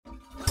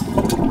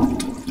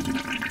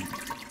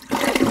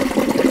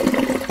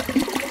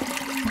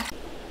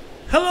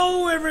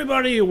Hello,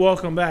 everybody.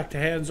 Welcome back to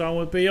Hands On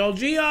with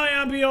BLG. I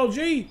am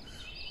BLG.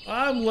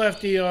 I'm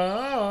Lefty.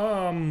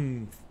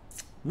 Run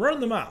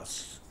the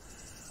mouse.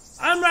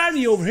 I'm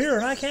Ratty over here,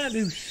 and I can't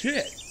do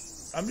shit.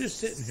 I'm just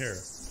sitting here.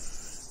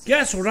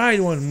 Guess what I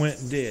went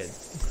and did?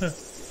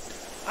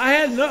 I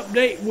had an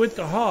update with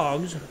the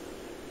hogs.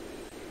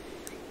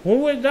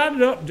 Well, not an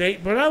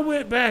update, but I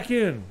went back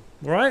in,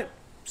 right?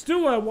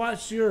 Still, I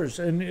watched yours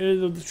and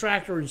the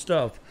tractor and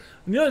stuff,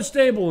 and the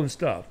unstable and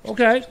stuff.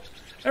 Okay.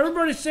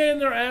 Everybody's saying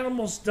their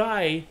animals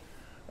die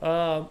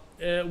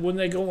when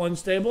they go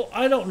unstable.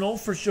 I don't know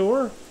for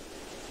sure.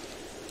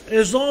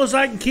 As long as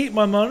I can keep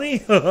my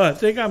money, I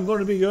think I'm going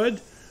to be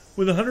good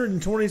with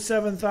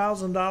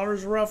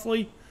 $127,000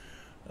 roughly.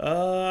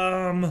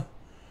 I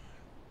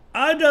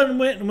done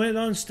went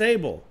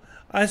unstable.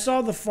 I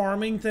saw the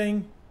farming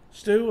thing,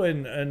 Stu,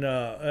 and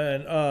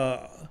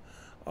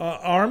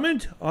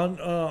Armand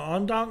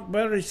on Donk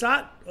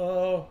Berisat.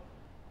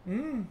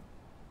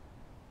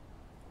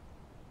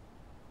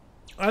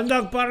 On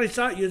Donk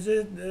Berisat,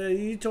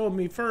 you told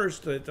me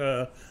first that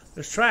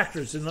there's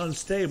tractors and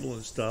unstable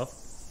and stuff.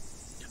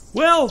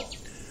 Well,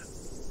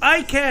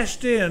 I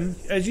cashed in,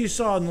 as you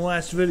saw in the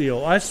last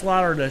video. I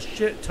slaughtered a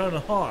shit ton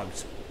of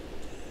hogs.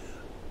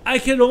 I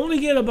could only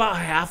get about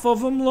half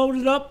of them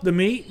loaded up, the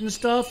meat and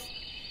stuff.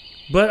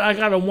 But I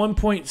got a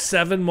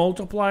 1.7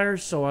 multiplier,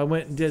 so I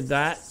went and did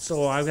that.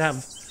 So I have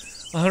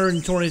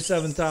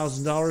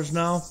 $127,000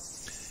 now.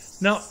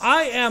 Now,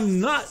 I am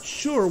not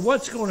sure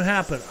what's going to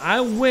happen.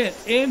 I went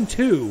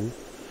into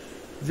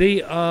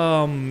the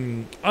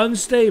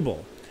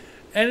unstable.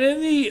 And in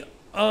the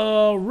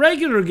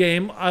regular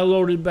game, I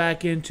loaded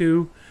back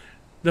into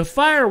the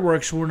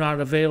fireworks were not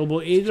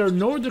available either,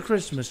 nor the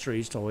Christmas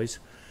trees toys.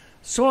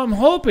 So I'm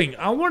hoping,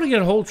 I want to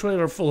get a whole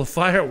trailer full of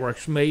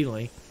fireworks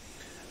mainly.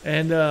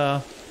 And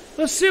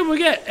let's see what we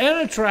get. And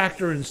a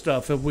tractor and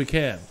stuff if we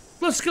can.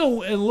 Let's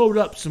go and load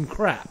up some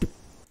crap.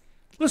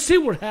 Let's see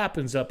what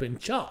happens up in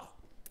Cha.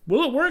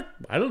 Will it work?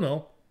 I don't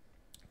know.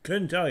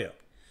 Couldn't tell you.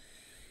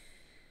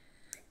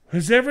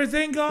 Is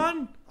everything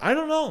gone? I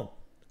don't know.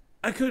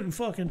 I couldn't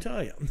fucking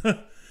tell you.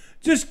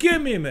 Just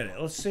give me a minute.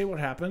 Let's see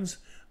what happens.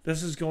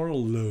 This is going to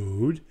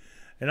load.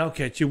 And I'll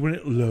catch you when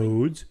it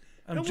loads.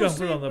 I'm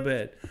jumping on the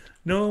bed.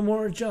 No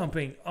more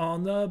jumping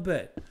on the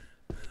bed.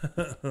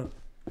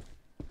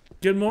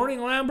 Good morning,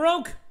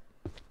 Lambroke.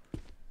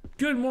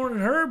 Good morning,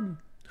 Herb.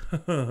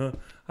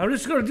 I'm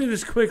just going to do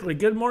this quickly.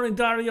 Good morning,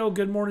 Dario.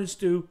 Good morning,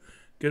 Stu.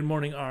 Good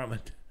morning,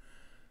 Armand.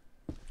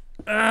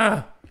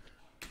 I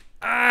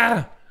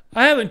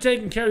haven't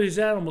taken care of these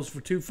animals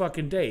for 2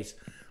 fucking days.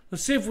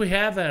 Let's see if we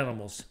have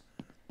animals.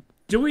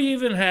 Do we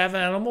even have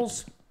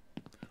animals?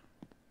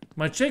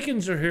 My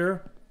chickens are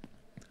here.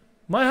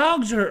 My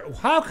hogs are here.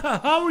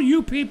 How are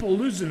you people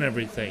losing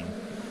everything?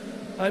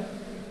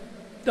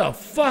 The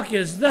fuck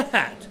is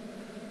that?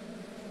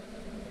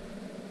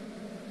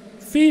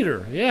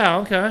 Feeder. Yeah,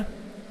 okay.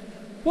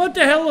 What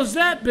the hell is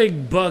that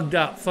big bugged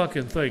out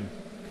fucking thing?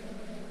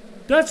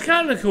 That's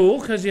kind of cool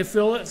because you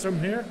fill it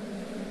from here.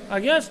 I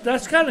guess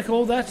that's kind of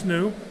cool. That's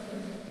new.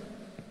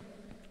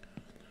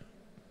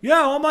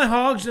 Yeah, all my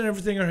hogs and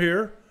everything are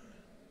here.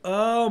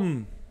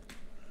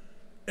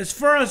 As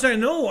far as I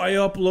know, I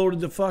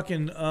uploaded the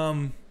fucking,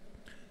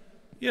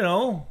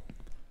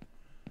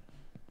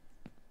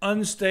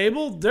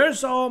 unstable.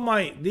 There's all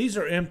my, these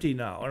are empty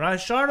now. And I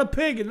shot a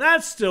pig and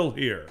that's still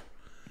here.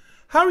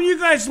 How are you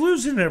guys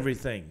losing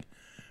everything?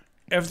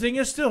 Everything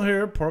is still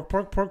here. Pork,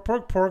 pork, pork,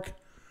 pork, pork.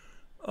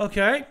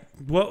 Okay.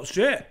 Well,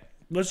 shit.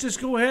 Let's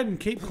just go ahead and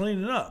keep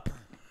cleaning up.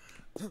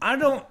 I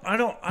don't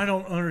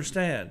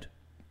understand.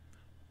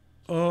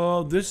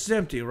 This is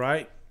empty,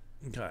 right?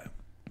 Okay.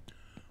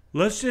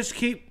 Let's just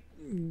keep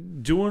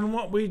doing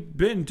what we've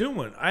been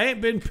doing. I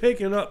ain't been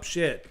picking up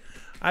shit.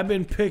 I've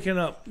been picking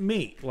up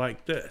meat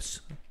like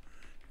this.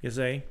 You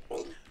see?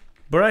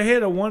 But I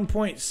hit a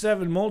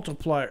 1.7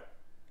 multiplier.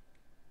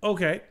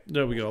 Okay,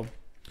 there we go.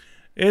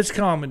 It's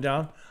calming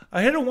down.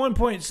 I hit a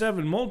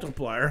 1.7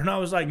 multiplier, and I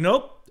was like,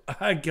 nope,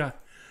 I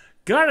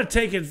gotta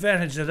take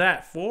advantage of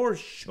that for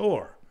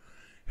sure.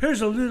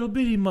 Here's a little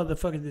bitty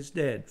motherfucker that's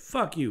dead.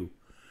 Fuck you.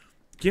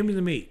 Give me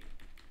the meat.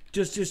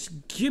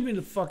 Just give me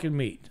the fucking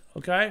meat,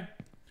 okay?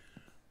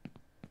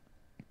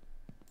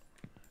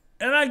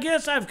 And I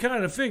guess I've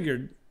kind of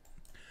figured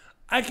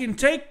I can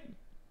take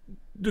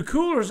the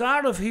coolers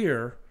out of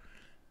here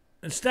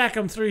and stack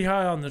them 3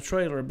 high on the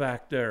trailer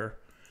back there.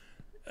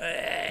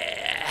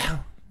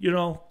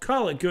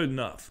 Call it good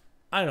enough.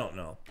 I don't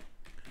know.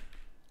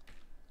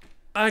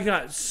 I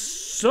got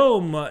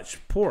so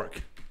much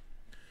pork.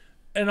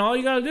 And all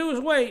you gotta do is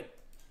wait.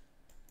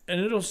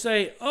 And it'll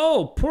say,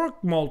 oh,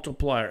 pork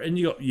multiplier. And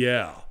you go,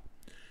 yeah.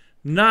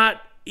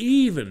 Not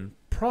even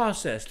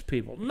processed,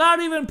 people.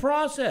 Not even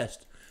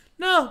processed.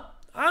 No,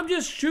 I'm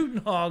just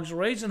shooting hogs,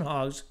 raising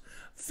hogs,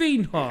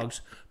 feeding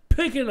hogs,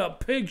 picking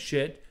up pig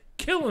shit,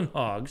 killing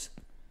hogs,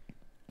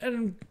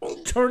 and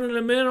turning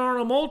them in on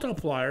a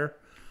multiplier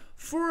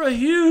for a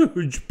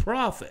huge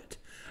profit.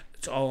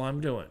 That's all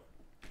I'm doing.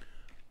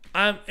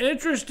 I'm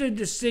interested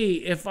to see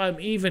if I'm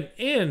even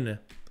in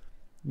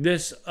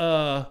this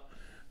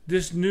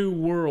New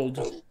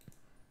World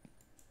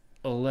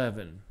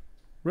 11.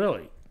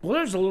 Really? Well,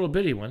 there's a little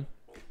bitty one.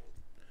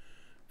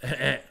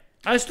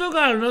 I still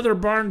got another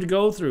barn to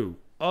go through.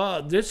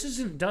 This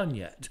isn't done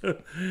yet.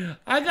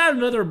 I got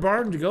another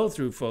barn to go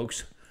through,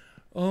 folks.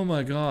 Oh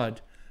my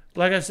God.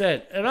 Like I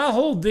said, and I'll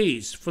hold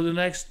these for the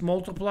next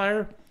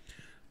multiplier.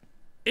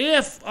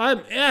 If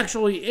I'm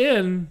actually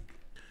in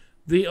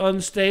the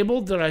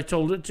unstable that I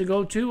told it to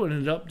go to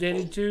and it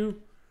updated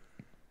to,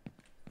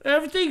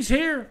 everything's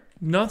here.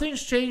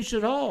 Nothing's changed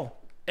at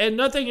all. And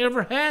nothing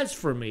ever has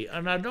for me.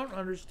 And I don't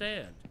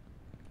understand.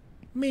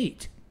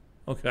 Meat.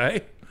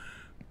 Okay.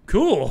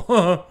 Cool.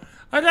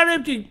 I got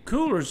empty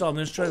coolers on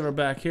this trailer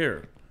back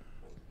here.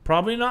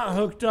 Probably not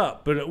hooked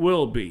up, but it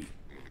will be.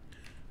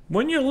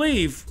 When you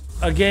leave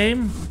a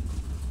game,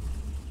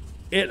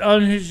 it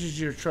unhitches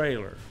your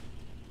trailer.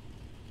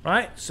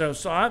 Right? So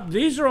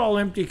these are all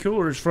empty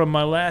coolers from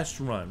my last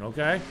run,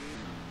 okay?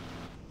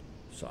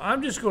 So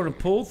I'm just going to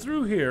pull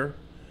through here,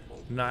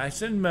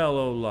 nice and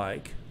mellow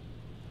like.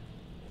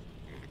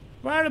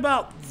 Right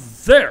about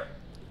there.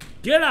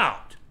 Get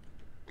out.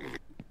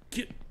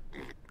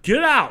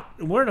 Get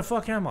out. Where the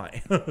fuck am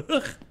I?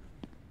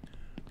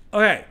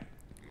 Okay.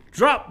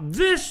 Drop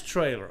this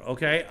trailer,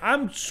 okay?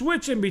 I'm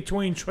switching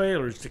between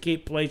trailers to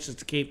keep places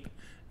to keep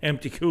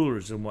empty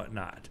coolers and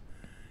whatnot.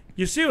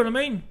 You see what I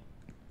mean?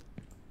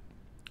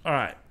 All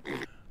right.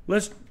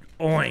 Let's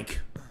oink.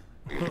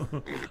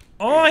 Oink,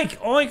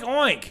 oink,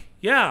 oink.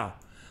 Yeah.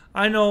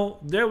 I know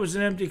there was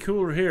an empty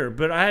cooler here,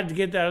 but I had to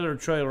get that other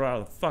trailer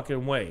out of the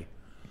fucking way.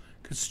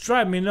 Because it's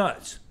driving me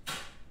nuts.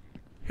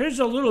 Here's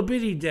a little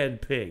bitty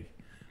dead pig.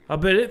 I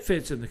bet it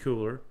fits in the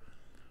cooler.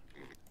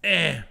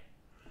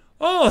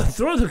 Oh,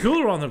 throw the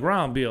cooler on the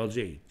ground,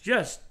 BLG.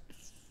 Just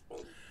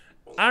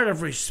out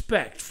of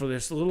respect for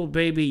this little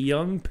baby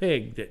young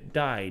pig that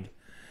died.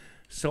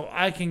 So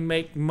I can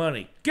make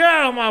money. Get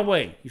out of my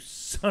way, you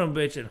son of a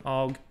bitch and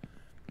hog.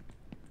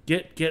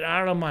 Get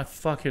out of my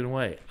fucking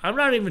way. I'm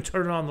not even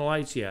turning on the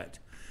lights yet.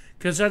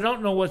 Because I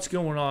don't know what's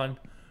going on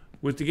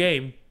with the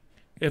game.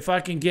 If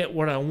I can get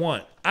what I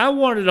want. I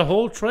wanted a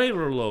whole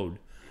trailer load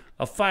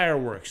of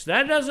fireworks.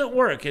 That doesn't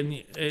work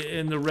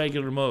in the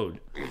regular mode.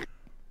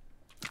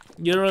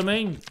 You know what I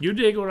mean? You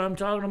dig what I'm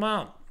talking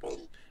about.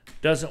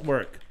 Doesn't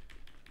work.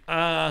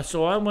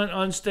 So I went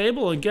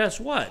unstable, and guess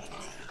what?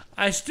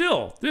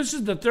 This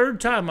is the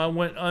third time I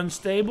went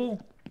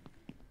unstable.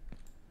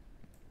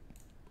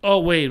 Oh,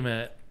 wait a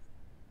minute.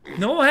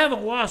 No, I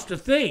haven't lost a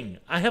thing.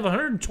 I have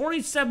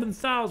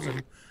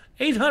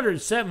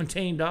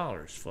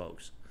 $127,817,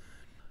 folks.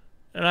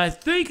 And I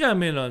think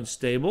I'm in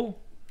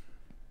unstable.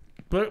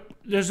 But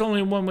there's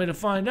only one way to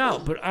find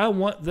out. But I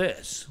want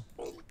this.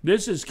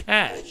 This is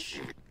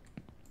cash.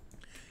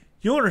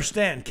 You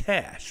understand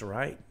cash,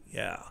 right?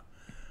 Yeah.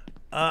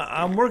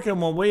 I'm working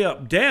my way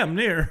up damn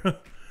near.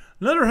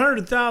 Another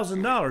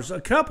 $100,000.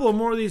 A couple of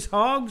more of these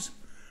hogs.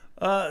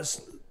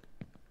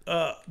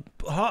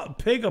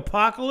 Pig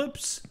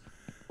apocalypse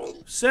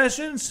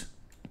sessions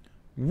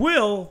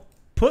will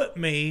put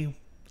me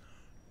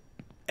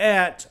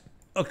at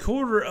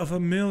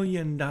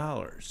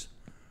 $250,000.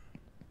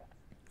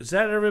 Is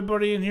that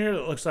everybody in here?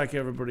 It looks like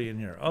everybody in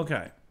here.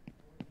 Okay.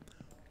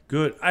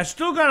 Good. I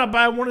still gotta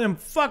buy one of them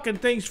fucking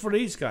things for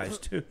these guys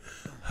too.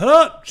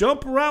 Hup!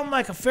 Jump around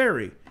like a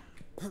fairy.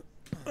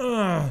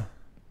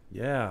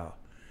 Yeah.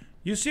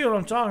 You see what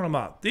I'm talking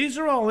about? These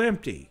are all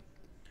empty.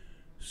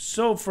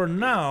 So for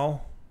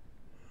now,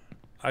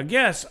 I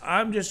guess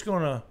I'm just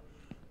gonna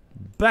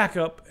back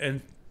up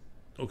and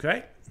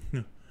okay.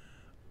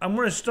 I'm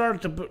gonna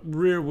start the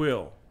rear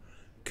wheel.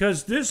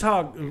 Because this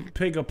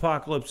pig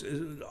apocalypse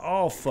is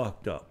all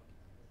fucked up.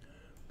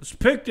 Let's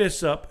pick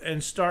this up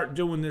and start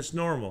doing this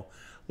normal.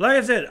 Like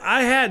I said,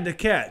 I had to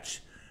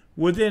catch.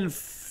 Within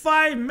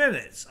 5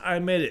 minutes, I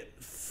made it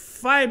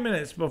 5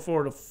 minutes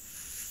before the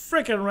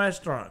freaking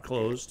restaurant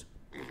closed.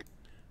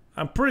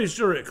 I'm pretty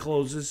sure it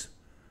closes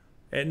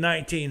at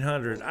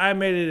 1900. I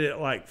made it at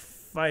like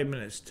 5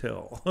 minutes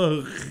till.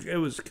 It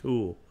was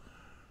cool.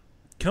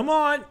 Come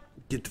on.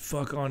 Get the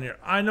fuck on here.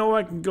 I know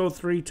I can go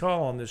 3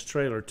 tall on this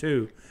trailer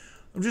too.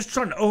 I'm just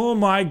trying to, oh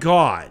my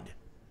God.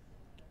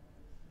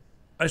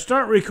 I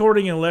start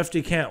recording and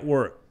Lefty can't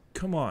work.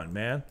 Come on,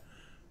 man.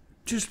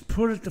 Just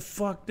put it the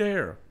fuck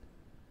there.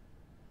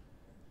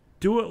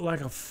 Do it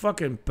like a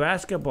fucking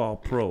basketball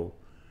pro.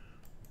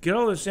 Get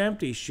all this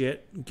empty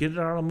shit and get it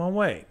out of my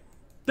way.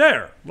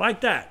 There,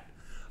 like that.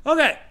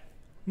 Okay,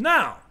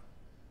 now,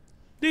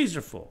 these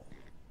are full.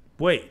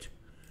 Wait.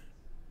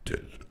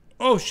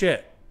 Oh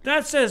shit.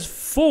 That says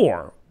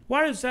 4.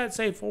 Why does that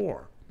say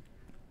 4?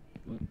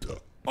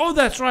 Oh,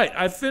 that's right.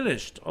 I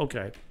finished.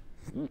 Okay.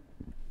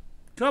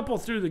 Couple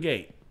through the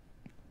gate.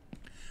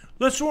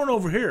 Let's run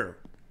over here.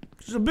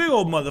 There's a big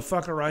old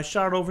motherfucker I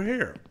shot over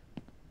here.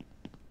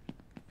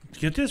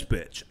 Get this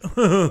bitch.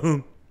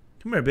 Come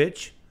here,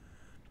 bitch.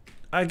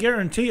 I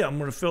guarantee I'm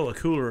going to fill a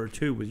cooler or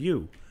two with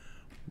you.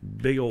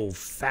 Big old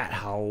fat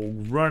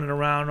hog running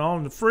around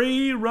on the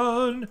free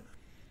run.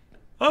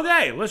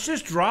 Okay, let's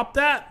just drop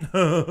that.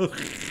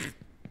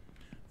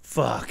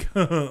 Fuck.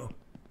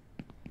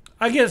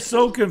 I get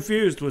so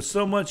confused with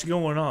so much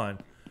going on.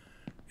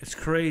 It's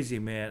crazy,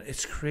 man.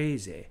 It's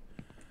crazy.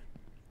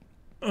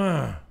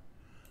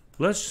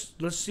 Let's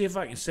see if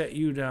I can set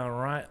you down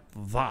right.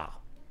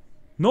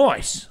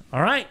 Nice.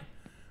 All right.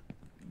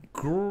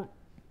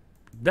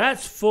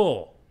 That's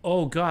full.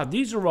 Oh God,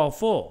 these are all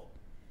full.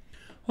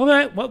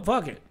 Okay, well,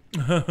 fuck it.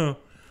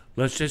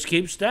 Let's just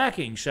keep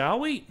stacking, shall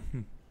we?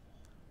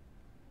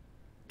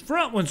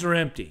 Front ones are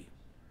empty.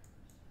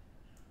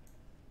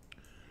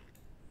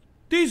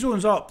 These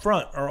ones up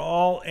front are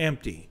all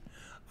empty.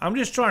 I'm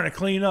just trying to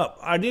clean up.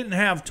 I didn't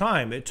have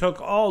time. It took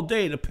all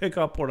day to pick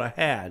up what I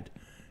had.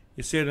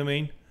 You see what I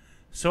mean?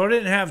 So I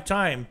didn't have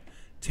time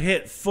to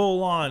hit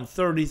full-on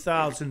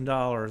 $30,000,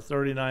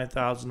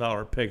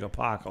 $39,000 pig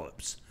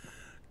apocalypse.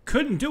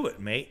 Couldn't do it,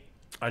 mate.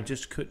 I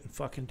just couldn't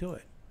fucking do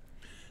it.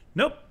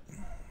 Nope.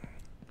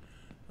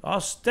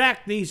 I'll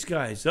stack these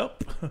guys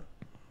up.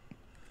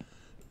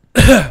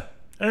 And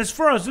as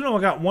far as I know,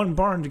 I got one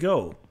barn to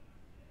go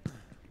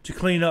to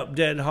clean up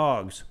dead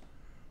hogs.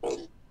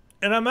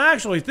 And I'm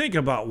actually thinking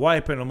about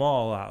wiping them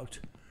all out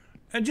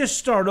and just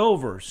start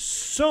over.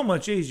 So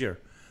much easier.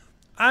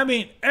 I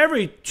mean,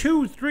 every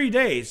 2-3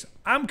 days,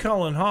 I'm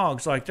culling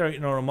hogs like there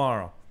ain't no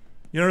tomorrow.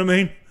 You know what I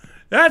mean?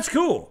 That's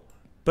cool.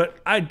 But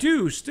I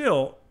do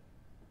still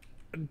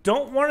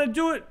don't want to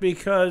do it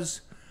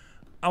because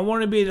I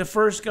want to be the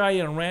first guy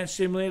in Ranch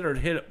Simulator to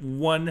hit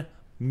 $1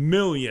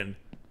 million.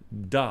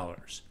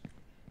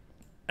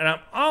 And I'm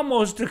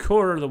almost a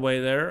quarter of the way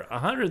there,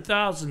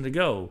 100,000 to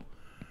go.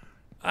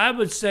 I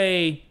would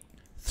say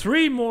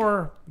 3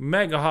 more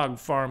Mega Hog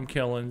farm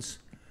killings,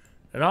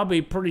 and I'll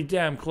be pretty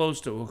damn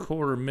close to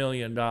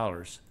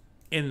 $250,000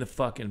 in the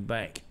fucking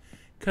bank.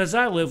 Because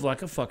I live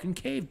like a fucking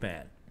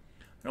caveman.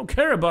 I don't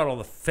care about all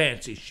the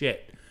fancy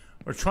shit.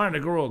 Or trying to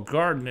grow a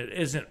garden that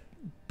isn't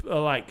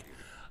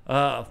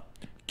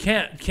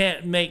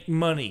can't make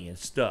money and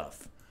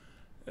stuff.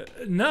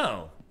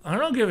 No, I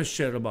don't give a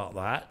shit about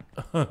that.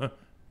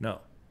 No.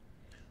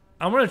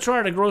 I'm going to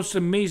try to grow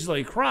some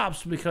measly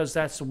crops because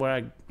that's the way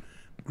I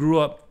grew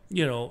up,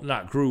 you know,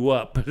 not grew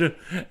up, but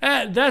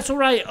that's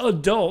where I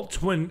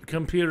adult when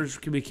computers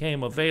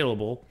became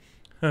available.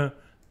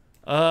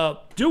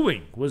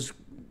 Doing was,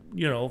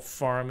 you know,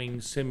 farming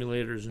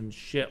simulators and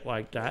shit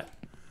like that.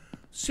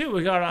 See what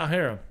we got out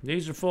here.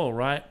 These are full,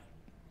 right?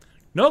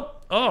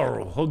 Nope.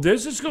 Oh,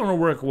 this is going to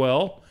work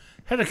well.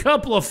 Had a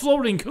couple of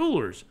floating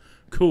coolers.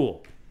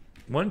 Cool.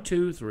 1,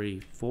 2, 3,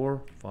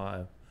 4,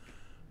 5.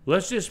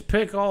 Let's just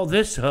pick all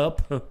this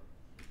up.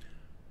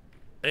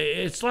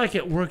 It's like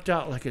it worked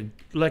out like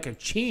a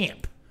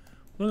champ.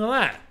 Look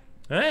at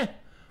that.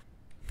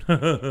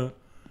 Eh?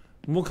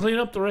 We'll clean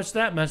up the rest of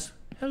that mess.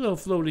 Hello,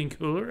 floating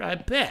cooler. I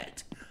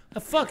bet. A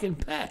fucking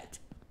pet.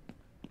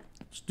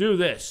 Let's do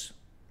this.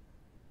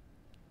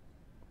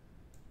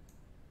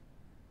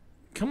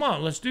 Come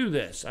on, let's do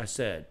this, I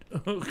said.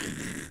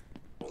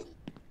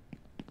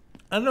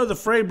 I know the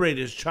frame rate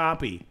is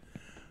choppy.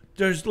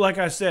 There's, like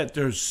I said,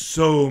 there's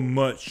so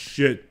much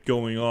shit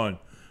going on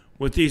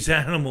with these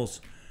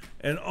animals.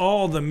 And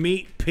all the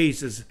meat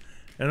pieces.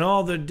 And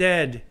all the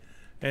dead.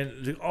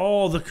 And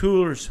all the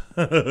coolers.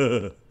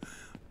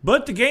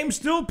 But the game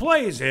still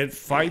plays. It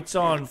fights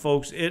on,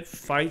 folks. It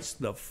fights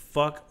the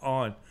fuck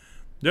on.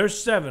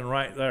 There's 7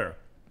 right there.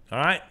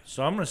 Alright?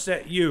 So I'm going to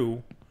set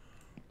you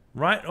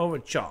right over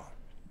Chaw.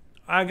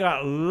 I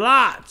got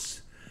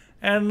lots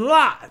and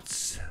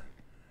lots.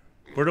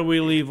 Where do we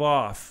leave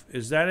off?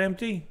 Is that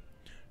empty?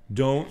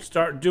 Don't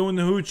start doing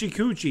the hoochie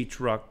coochie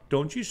truck.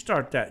 Don't you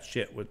start that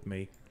shit with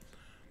me.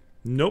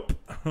 Nope.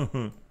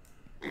 I'm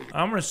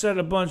going to set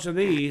a bunch of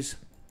these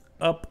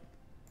up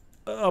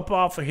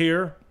off of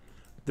here.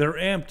 They're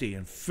empty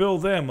and fill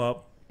them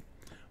up.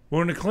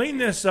 We're going to clean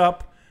this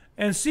up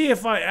and see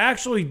if I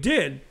actually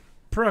did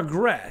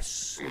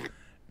progress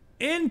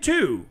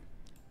into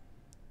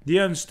the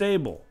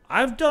unstable.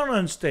 I've done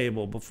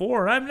unstable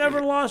before, and I've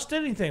never lost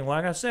anything,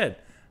 like I said.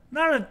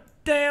 Not a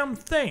damn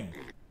thing.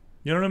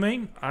 You know what I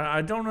mean?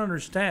 I don't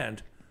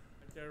understand.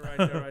 Right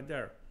there, right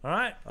there. All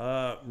right?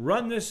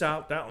 Run this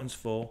out. That one's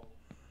full.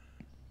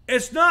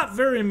 It's not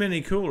very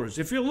many coolers.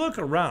 If you look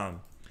around,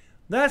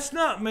 that's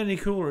not many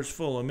coolers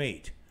full of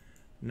meat.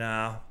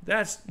 No,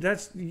 that's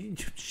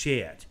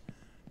shit.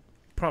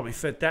 Probably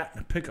fit that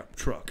in a pickup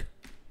truck.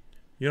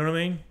 You know what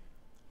I mean?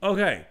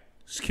 Okay,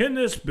 skin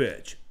this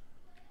bitch.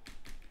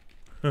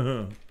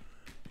 Da,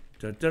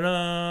 da,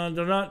 da,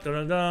 da, da,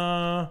 da,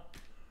 da.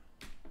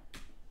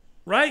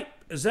 Right?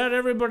 Is that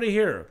everybody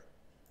here?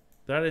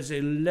 That is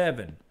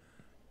 11.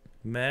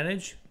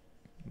 Manage.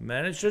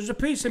 Manage. There's a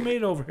piece of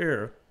meat over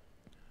here.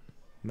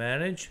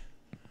 Manage.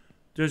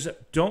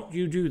 Don't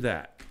you do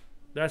that.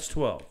 That's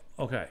 12.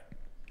 Okay.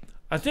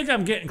 I think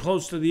I'm getting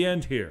close to the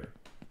end here.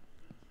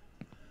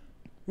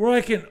 Where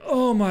I can,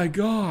 oh my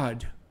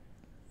God.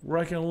 Where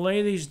I can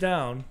lay these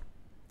down.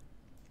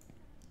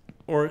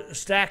 Or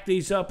stack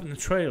these up in the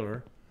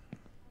trailer.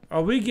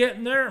 Are we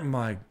getting there?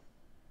 My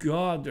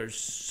God, there's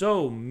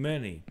so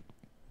many.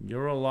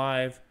 You're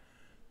alive.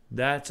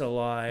 That's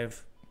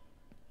alive.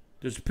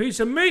 There's a piece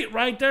of meat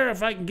right there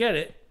if I can get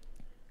it.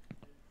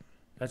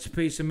 That's a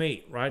piece of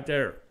meat right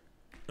there.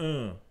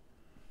 All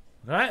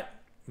right.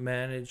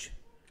 Manage.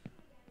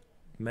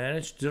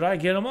 Did I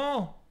get them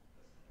all?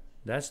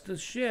 That's the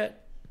shit.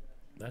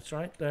 That's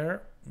right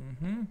there.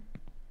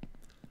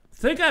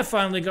 Think I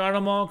finally got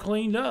them all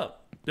cleaned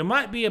up. There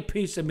might be a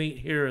piece of meat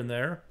here and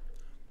there.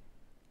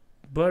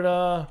 But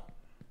for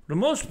the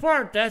most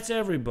part, that's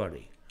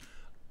everybody.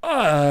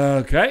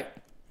 Okay.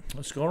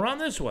 Let's go around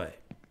this way.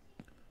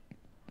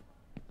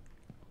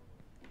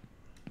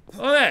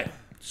 Okay.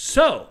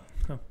 So,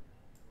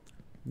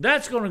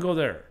 that's going to go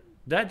there.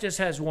 That just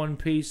has one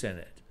piece in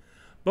it.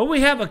 But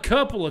we have a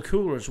couple of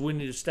coolers we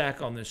need to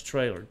stack on this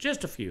trailer.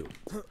 Just a few.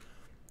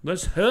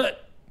 Let's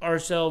hut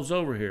ourselves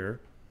over here.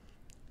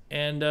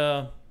 And,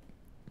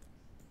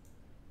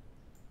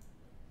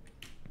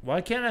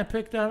 why can't I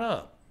pick that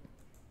up?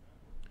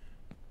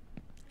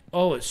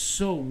 Oh, it's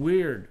so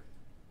weird.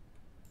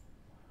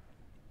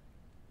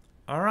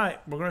 All right,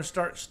 we're going to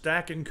start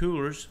stacking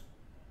coolers.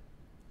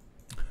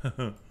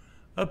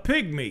 A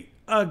pig meat.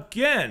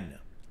 Again.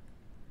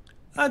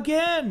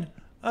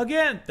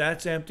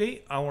 That's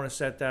empty. I want to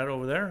set that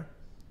over there.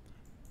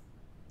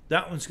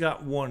 That one's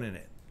got one in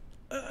it.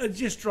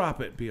 Just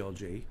drop it,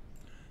 BLG.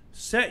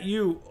 Set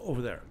you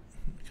over there.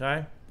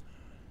 Okay?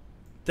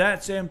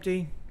 That's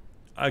empty.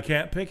 I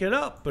can't pick it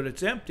up, but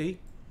it's empty.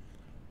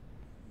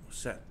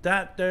 Set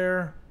that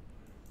there.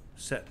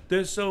 Set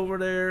this over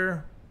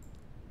there.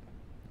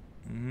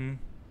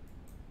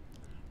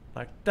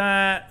 Like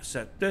that.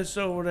 Set this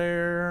over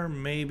there.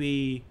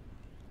 Maybe.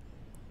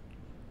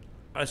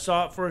 I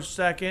saw it for a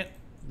second.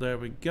 There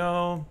we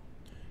go.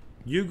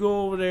 You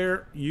go over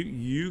there.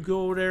 You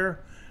go over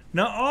there.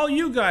 Now all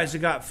you guys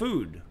have got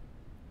food.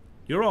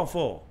 You're all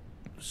full.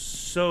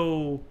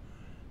 So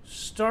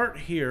start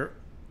here,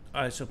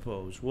 I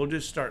suppose. We'll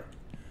just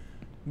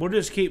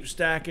keep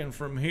stacking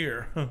from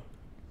here.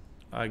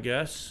 I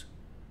guess.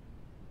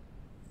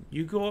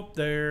 You go up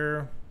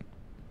there.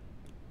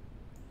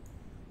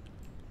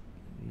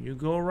 You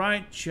go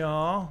right,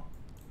 y'all.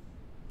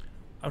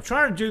 I'm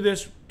trying to do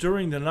this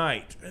during the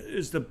night.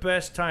 It's the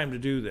best time to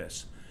do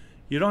this.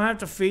 You don't have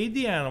to feed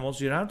the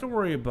animals. You don't have to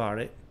worry about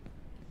it.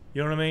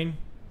 You know what I mean?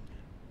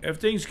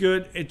 Everything's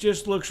good. It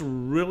just looks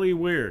really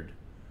weird.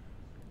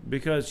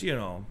 Because, you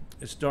know,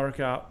 it's dark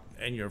out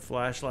and your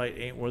flashlight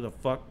ain't where the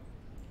fuck.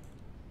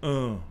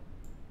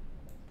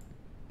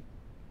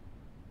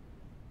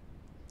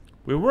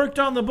 We worked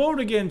on the boat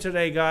again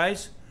today,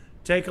 guys.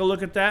 Take a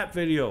look at that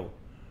video.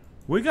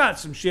 We got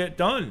some shit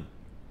done.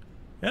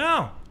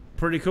 Yeah.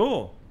 Pretty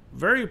cool.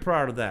 Very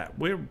proud of that.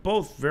 We're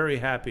both very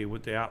happy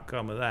with the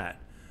outcome of that.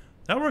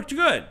 That worked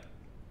good.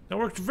 That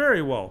worked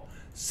very well.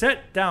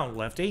 Set down,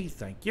 Lefty.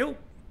 Thank you.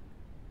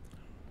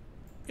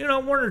 You know,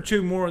 one or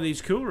two more of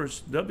these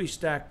coolers, they'll be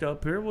stacked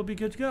up here. We'll be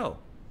good to go.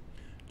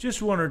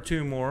 Just one or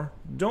two more.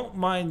 Don't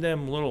mind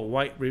them little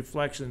white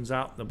reflections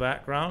out in the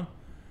background.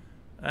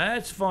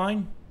 That's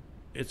fine.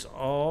 It's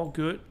all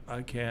good.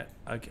 I can't.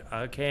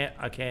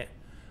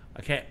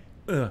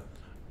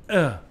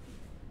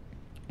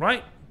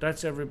 Right?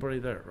 That's everybody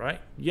there, right?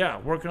 Yeah,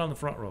 working on the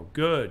front row.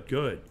 Good.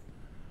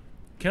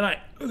 Can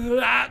I?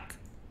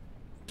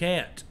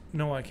 Can't.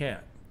 No, I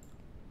can't.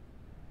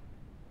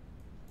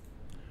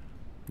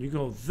 You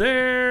go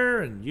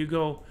there, and you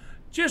go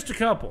just a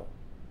couple.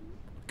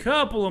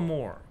 Couple of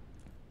more.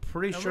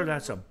 Pretty sure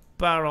that's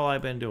about all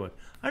I've been doing.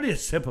 I need a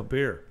sip of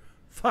beer.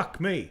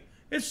 Fuck me.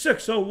 It's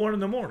 6:01 in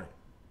the morning.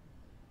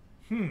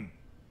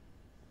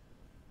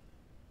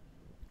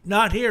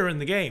 Not here in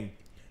the game.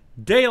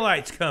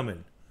 Daylight's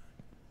coming.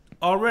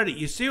 Already,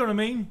 you see what I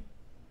mean?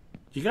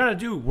 You gotta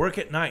do work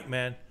at night,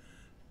 man.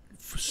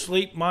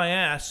 Sleep my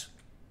ass.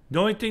 The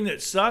only thing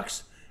that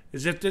sucks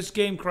is if this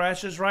game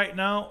crashes right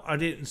now, I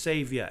didn't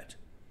save yet.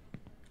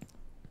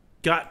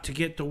 Got to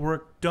get the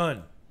work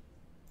done.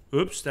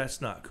 Oops,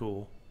 that's not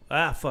cool.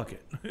 Ah, fuck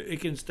it.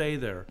 It can stay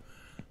there.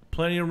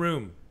 Plenty of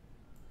room.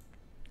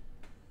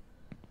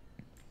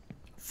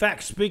 In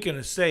fact, speaking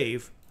of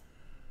save,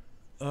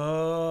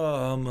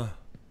 I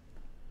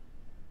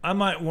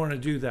might want to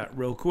do that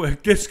real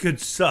quick. This could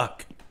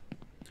suck.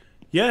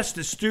 Yes,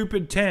 the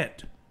stupid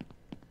tent.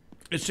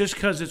 It's just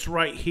because it's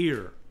right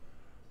here.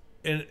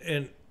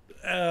 And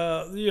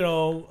you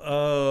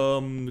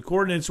know, the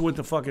coordinates with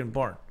the fucking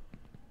barn.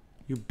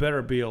 You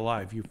better be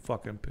alive, you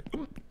fucking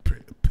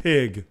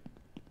pig.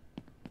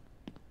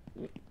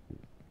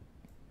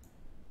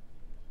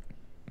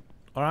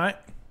 All right.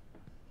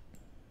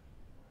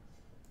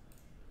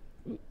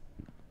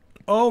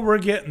 Oh, we're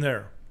getting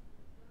there.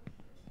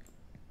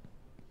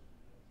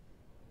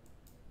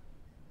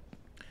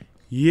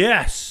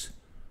 Yes.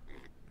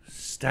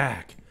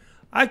 Stack.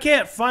 I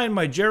can't find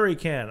my jerry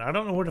can. I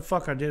don't know what the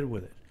fuck I did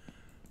with it.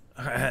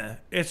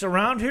 It's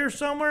around here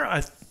somewhere,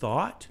 I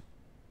thought.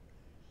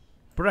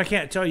 But I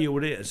can't tell you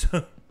what it is.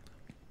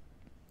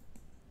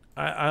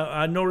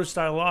 I noticed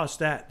I lost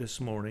that this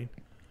morning.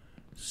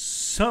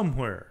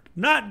 Somewhere.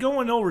 Not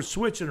going over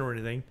switching or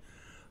anything.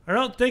 I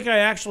don't think I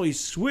actually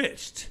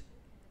switched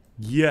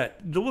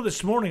yet. Well,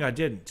 this morning I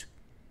didn't.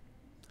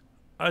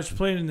 I was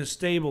playing in the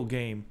stable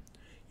game.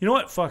 You know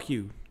what? Fuck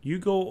you. You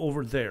go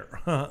over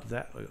there.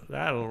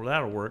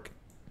 That'll work.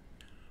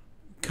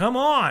 Come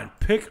on,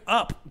 pick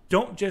up.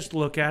 Don't just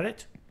look at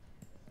it.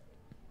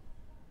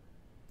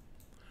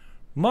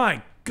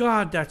 My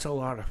God, that's a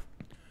lot of...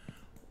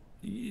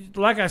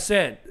 Like I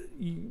said,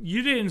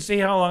 you didn't see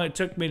how long it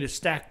took me to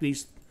stack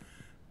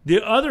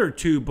the other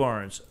 2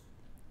 barns.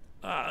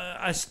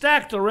 I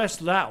stacked the rest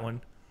of that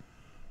one.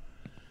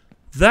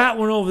 That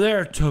one over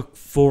there took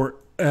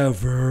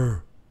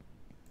forever.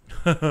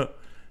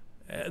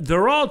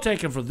 They're all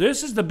taken for...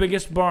 This is the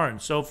biggest barn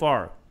so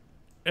far.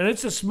 And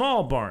it's a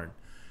small barn.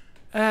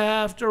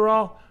 After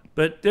all,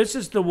 but this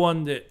is the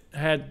one that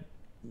had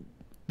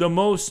the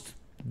most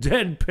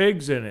dead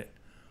pigs in it.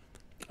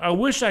 I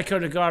wish I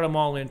could have got them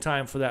all in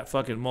time for that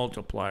fucking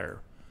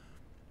multiplier.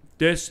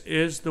 This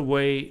is the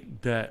way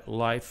that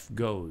life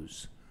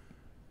goes.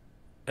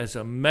 As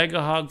a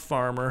mega hog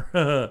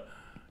farmer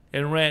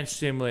in Ranch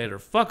Simulator.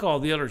 Fuck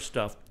all the other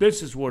stuff.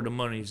 This is where the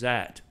money's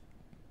at.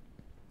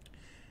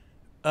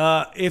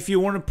 If you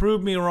want to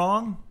prove me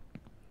wrong,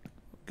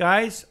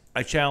 guys,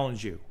 I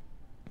challenge you.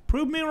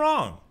 Prove me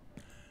wrong.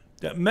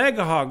 That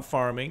mega hog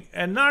farming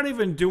and not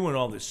even doing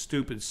all this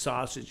stupid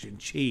sausage and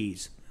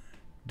cheese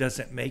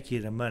doesn't make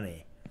you the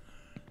money.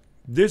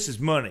 This is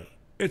money.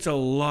 It's a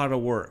lot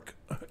of work.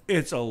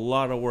 It's a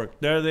lot of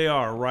work. There they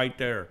are right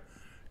there.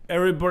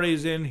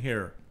 Everybody's in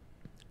here.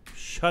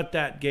 Shut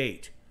that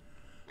gate.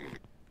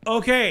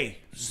 Okay,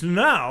 so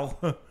now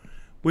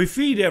we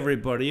feed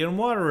everybody and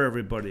water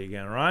everybody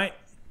again, right?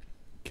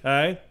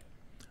 Okay.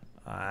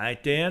 All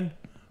right, then.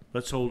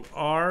 Let's hold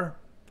R.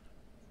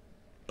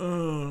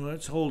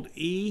 Let's hold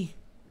E.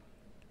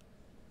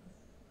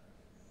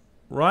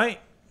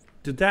 Right?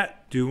 Did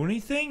that do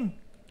anything?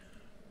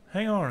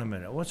 Hang on a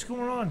minute. What's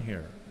going on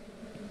here?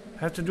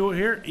 Have to do it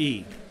here?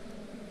 E.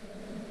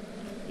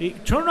 E.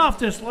 Turn off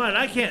this light.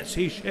 I can't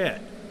see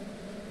shit.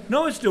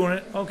 No, it's doing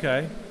it.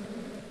 Okay.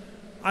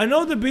 I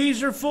know the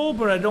bees are full,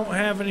 but I don't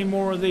have any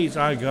more of these.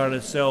 I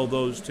gotta sell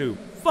those too.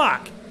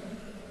 Fuck!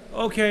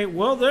 Okay,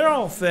 well, they're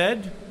all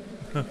fed.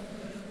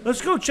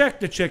 Let's go check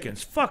the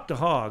chickens. Fuck the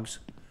hogs.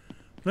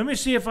 Let me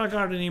see if I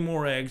got any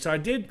more eggs. I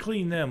did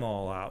clean them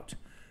all out.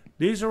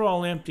 These are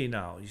all empty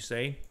now, you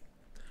see.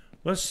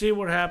 Let's see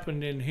what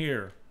happened in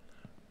here.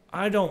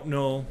 I don't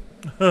know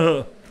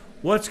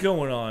what's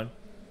going on.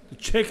 The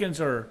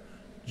chickens are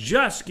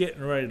just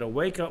getting ready to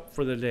wake up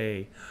for the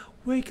day.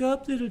 Wake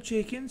up, little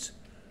chickens.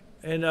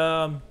 And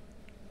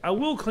I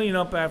will clean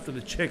up after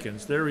the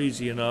chickens. They're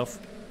easy enough,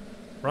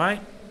 right?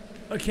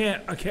 I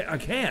can't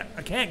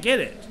get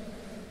it.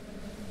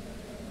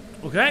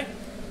 Okay?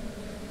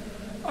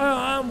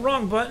 I'm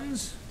wrong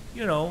buttons.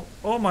 You know.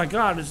 Oh my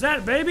God, is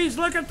that babies?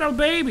 Look at the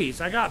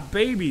babies. I got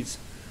babies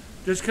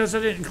just because I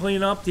didn't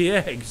clean up the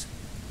eggs.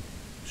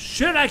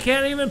 Shit, I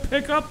can't even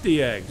pick up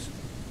the eggs.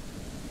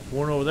 There's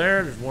one over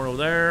there. There's one over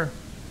there.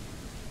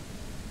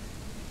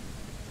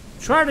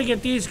 Try to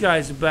get these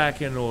guys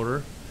back in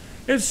order.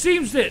 It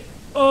seems that...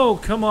 Oh,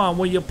 come on,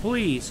 will you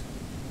please?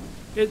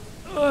 It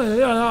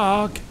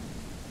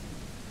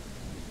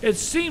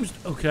seems...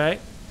 Okay.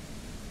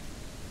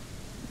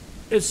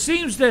 It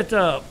seems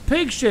that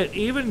pig shit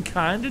even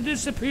kind of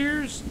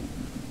disappears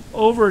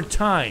over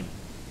time.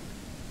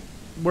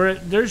 Where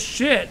there's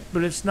shit,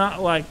 but it's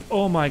not like,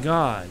 oh my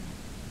God.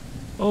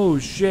 Oh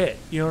shit,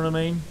 you know what I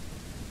mean?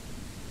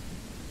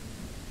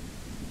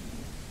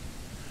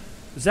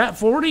 Is that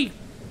 40?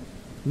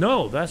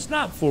 No, that's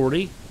not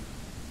 40.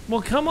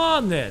 Well, come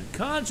on then.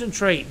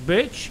 Concentrate,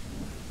 bitch.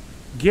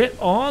 Get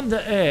on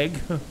the egg.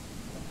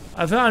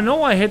 I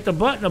know I hit the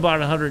button about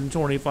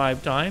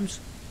 125 times.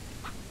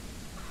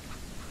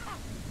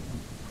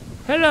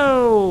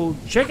 Hello,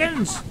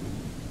 chickens.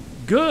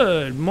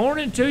 Good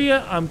morning to you.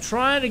 I'm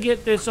trying to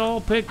get this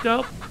all picked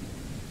up.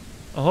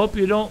 I hope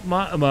you don't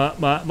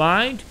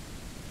mind.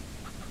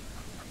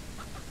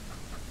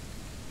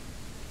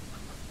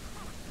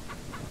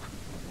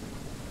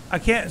 I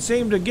can't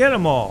seem to get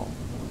them all.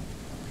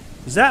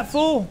 Is that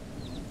full?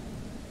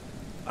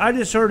 I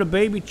just heard a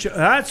baby.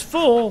 That's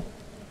full.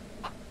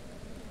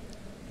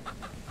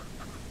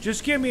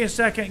 Just give me a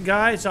second,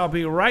 guys. I'll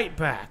be right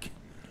back.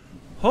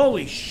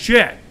 Holy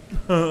shit.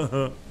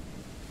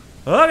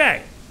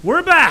 Okay,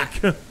 we're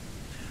back.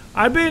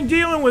 I've been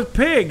dealing with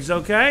pigs,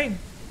 okay?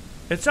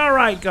 It's all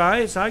right,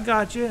 guys. I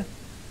got you.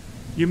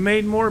 You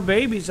made more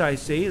babies, I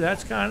see.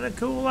 That's kind of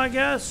cool, I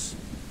guess.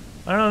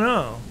 I don't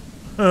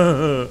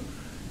know.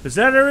 Is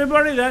that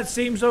everybody? That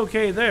seems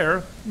okay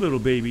there. Little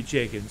baby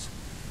chickens.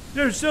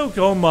 They're so...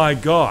 Oh, my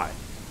God.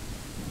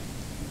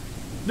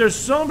 There's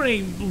so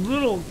many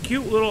little,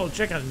 cute little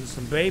chickens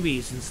and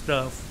babies and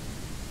stuff.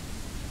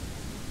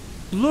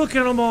 Look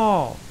at them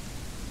all.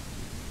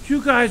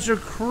 You guys are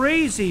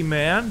crazy,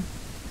 man.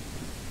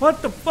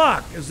 What the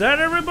fuck? Is that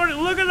everybody?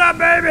 Look at that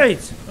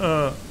babies.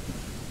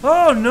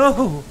 Oh,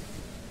 no.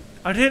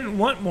 I didn't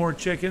want more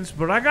chickens,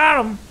 but I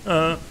got them.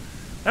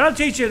 That'll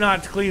teach you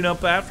not to clean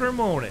up after them,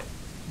 won't it?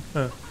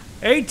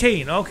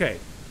 18, okay.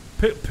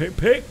 Pick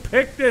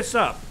this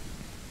up.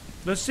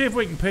 Let's see if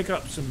we can pick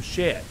up some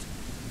shit.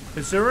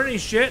 Is there any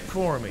shit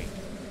for me?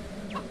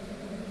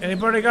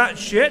 Anybody got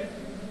shit?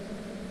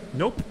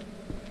 Nope.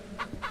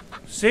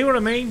 See what I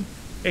mean?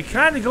 It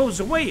kind of goes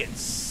away, it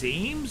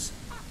seems.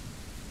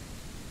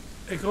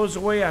 It goes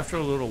away after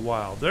a little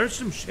while. There's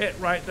some shit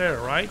right there,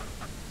 right?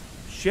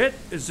 Shit?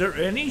 Is there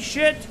any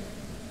shit?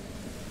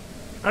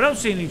 I don't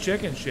see any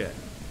chicken shit.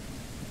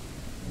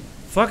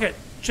 Fuck it.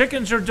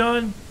 Chickens are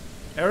done.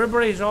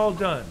 Everybody's all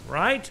done,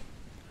 right?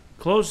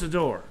 Close the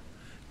door.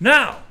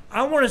 Now,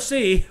 I want to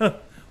see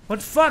what the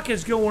fuck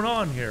is going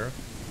on here.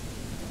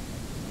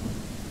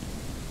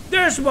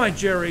 There's my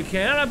jerry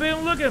can. I've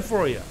been looking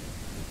for you.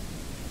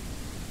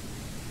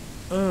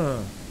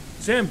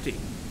 It's empty.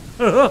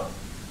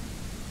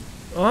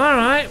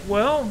 Alright,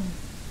 well.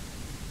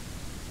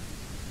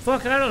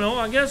 Fuck, I don't know.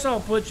 I guess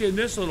I'll put you in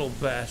this little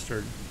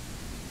bastard.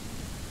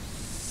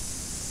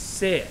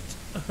 Sit.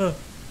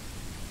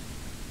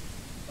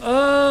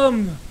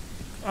 I'm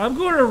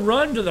going to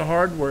run to the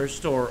hardware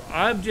store.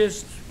 I'm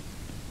just...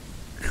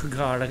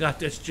 God, I got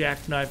this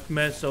jackknife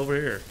mess over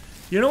here.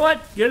 You know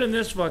what? Get in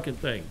this fucking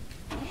thing.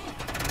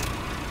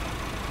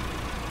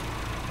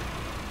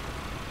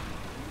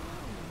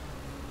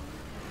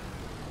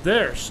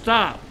 There,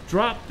 stop.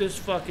 Drop this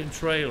fucking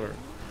trailer.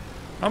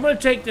 I'm going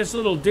to take this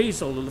little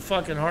diesel to the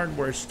fucking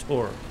hardware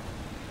store.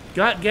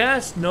 Got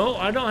gas? No,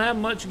 I don't have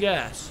much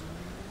gas.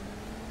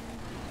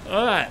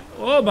 Alright.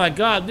 Oh my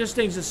God, this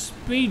thing's a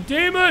speed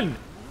demon.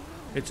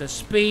 It's a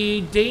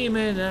speed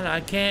demon and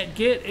I can't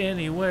get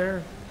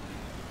anywhere.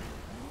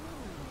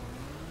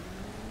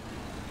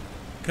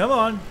 Come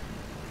on.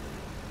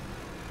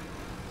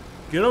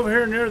 Get over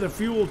here near the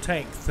fuel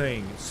tank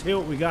thing. See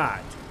what we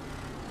got.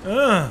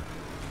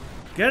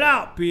 Get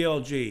out,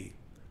 PLG.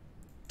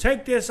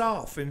 Take this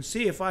off and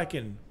see if I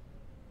can...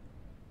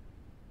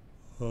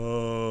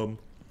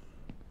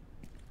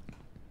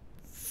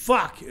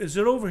 Fuck, is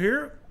it over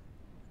here?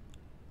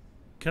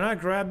 Can I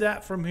grab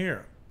that from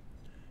here?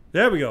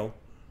 There we go.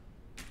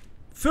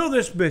 Fill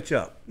this bitch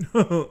up.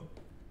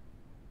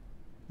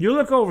 You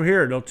look over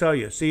here, they'll tell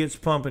you. See, it's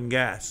pumping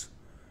gas.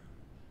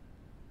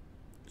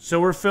 So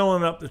we're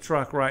filling up the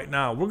truck right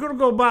now. We're going to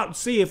go about and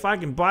see if I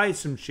can buy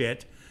some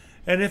shit.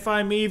 And if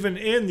I'm even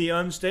in the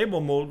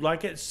unstable mode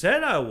like it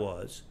said I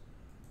was.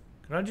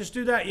 Can I just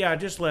do that? Yeah,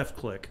 just left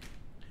click.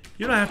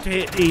 You don't have to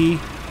hit E.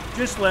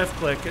 Just left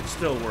click. It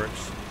still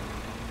works.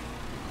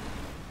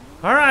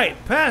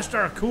 Alright, past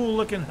our cool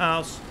looking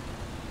house.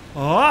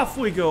 Off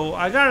we go.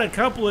 I got a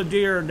couple of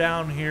deer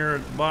down here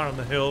at the bottom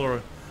of the hill.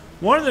 Or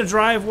one of the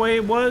driveway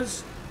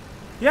was...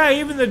 Yeah,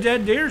 even the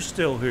dead deer's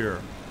still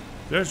here.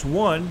 There's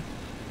one.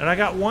 And I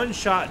got one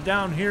shot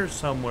down here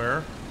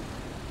somewhere.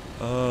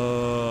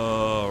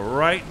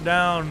 Right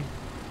down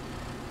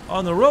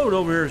on the road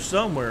over here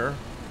somewhere.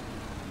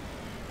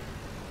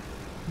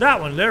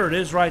 That one, there it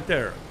is right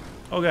there.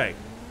 Okay.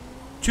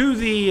 To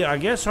the, I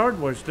guess,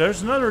 hardware.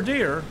 There's another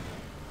deer.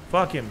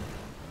 Fuck him.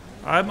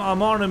 I'm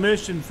on a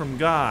mission from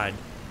God.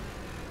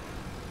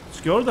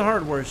 Let's go to the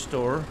hardware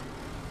store.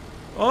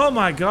 Oh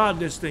my God,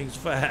 this thing's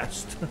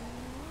fast.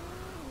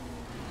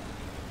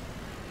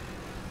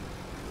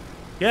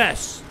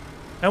 Yes.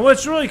 And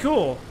what's really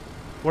cool,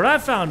 what I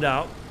found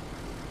out,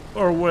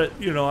 or what,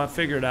 you know, I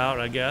figured out,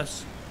 I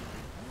guess.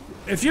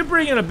 If you're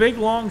bringing a big,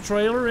 long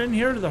trailer in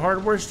here to the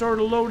hardware store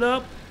to load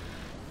up,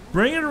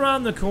 bring it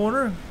around the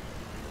corner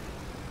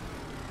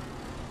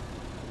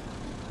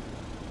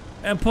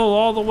and pull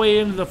all the way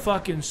into the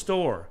fucking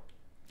store.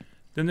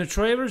 Then the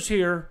trailer's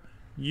here.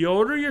 You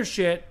order your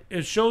shit.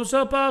 It shows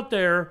up out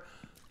there.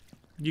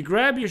 You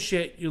grab your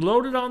shit. You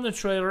load it on the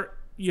trailer.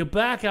 You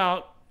back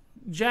out,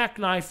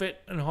 jackknife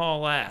it, and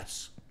haul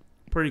ass.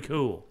 Pretty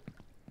cool.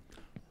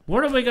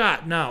 What have we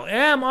got now?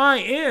 Am I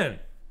in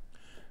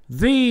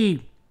the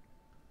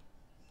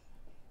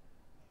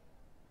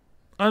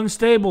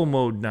unstable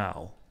mode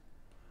now?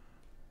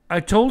 I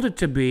told it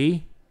to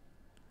be.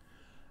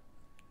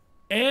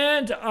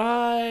 And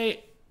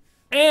I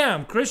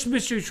am.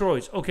 Christmas Mystery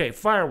Toys. Okay,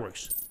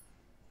 fireworks.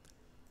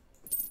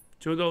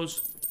 Two of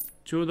those.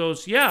 Two of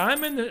those. Yeah,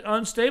 I'm in the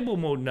unstable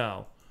mode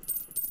now.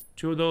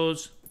 Two of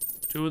those.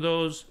 Two of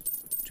those.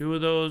 Two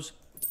of those.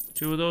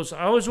 Two of those.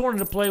 I always wanted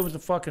to play with the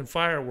fucking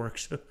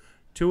fireworks.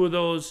 Two of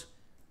those.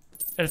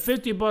 At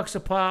 $50 a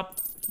pop,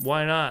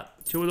 why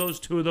not? Two of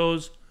those. Two of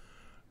those.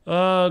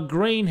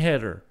 Grain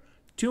header.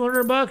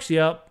 $200.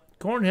 Yep.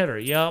 Corn header.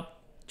 Yep.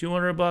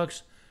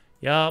 $200.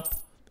 Yep.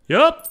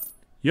 Yup.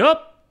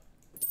 Yup.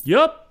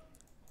 Yup.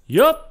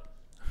 Yup.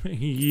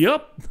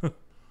 Yup.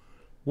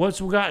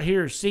 What's we got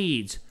here?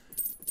 Seeds.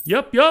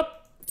 Yup.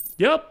 Yup.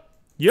 Yup.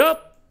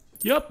 Yup.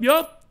 Yup.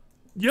 Yup.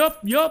 Yup.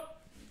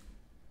 Yup.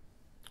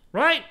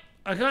 Right?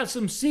 I got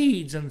some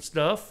seeds and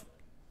stuff.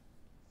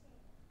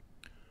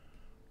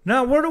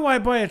 Now, where do I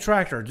buy a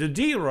tractor? The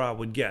dealer, I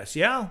would guess,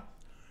 yeah?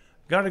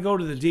 Got to go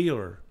to the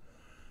dealer.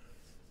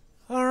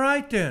 All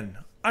right, then.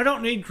 I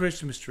don't need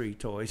Christmas tree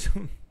toys.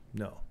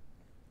 No.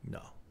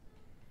 No.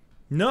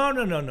 No,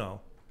 no, no,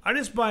 no. I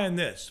just buying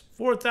this.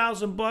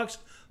 $4,000?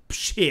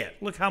 Shit,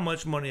 look how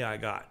much money I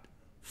got.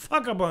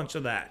 Fuck a bunch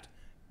of that.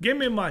 Give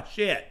me my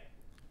shit.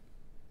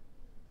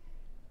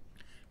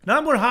 Now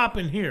I'm going to hop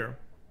in here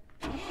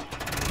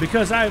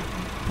because I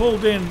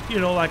pulled in, you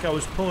know, like I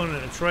was pulling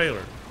in a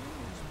trailer.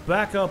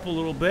 Back up a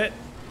little bit.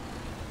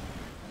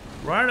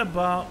 Right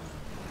about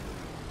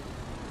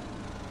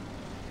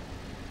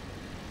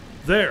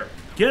there.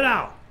 Get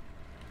out.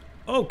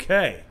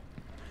 Okay.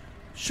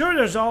 Sure,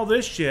 there's all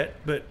this shit,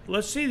 but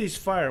let's see these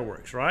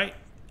fireworks, right?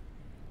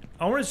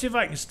 I want to see if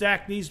I can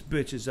stack these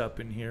bitches up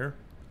in here.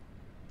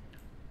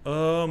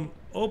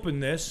 Open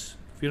this,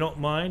 if you don't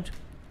mind.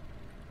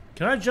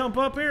 Can I jump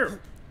up here?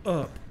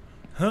 Up.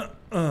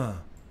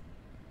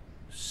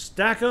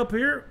 Stack up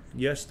here?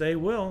 Yes, they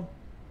will.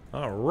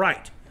 All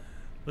right.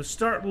 Let's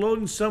start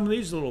loading some of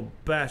these little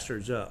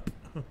bastards up.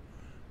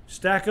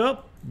 Stack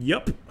up?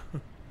 Yup.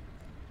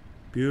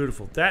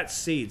 Beautiful. That's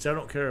seeds. I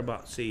don't care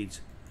about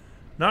seeds.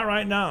 Not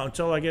right now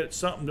until I get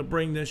something to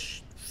bring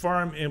this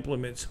farm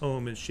implements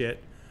home and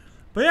shit.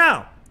 But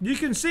yeah, you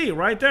can see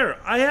right there,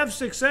 I have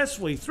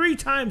successfully 3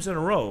 times in a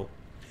row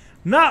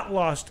not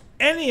lost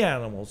any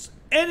animals,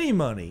 any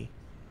money,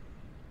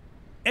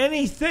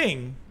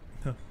 anything,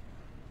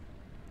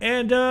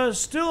 and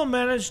still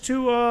managed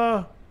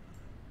to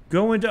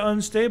go into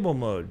unstable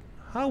mode.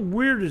 How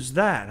weird is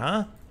that,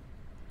 huh?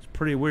 It's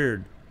pretty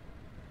weird.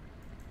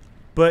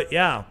 But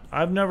yeah,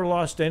 I've never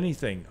lost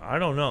anything. I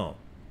don't know.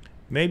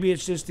 Maybe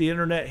it's just the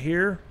internet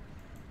here.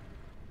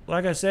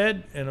 Like I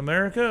said, in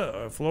America,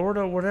 or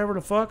Florida, or whatever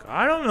the fuck.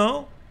 I don't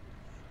know.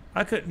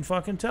 I couldn't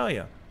fucking tell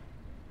you.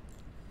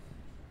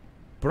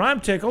 But I'm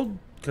tickled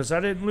because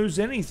I didn't lose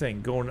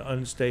anything going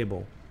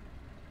unstable.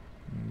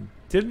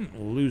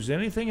 Didn't lose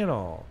anything at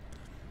all.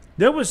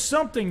 There was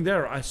something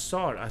there. I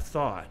saw it. I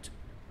thought.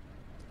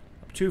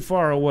 I'm too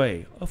far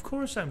away. Of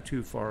course I'm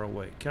too far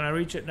away. Can I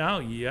reach it now?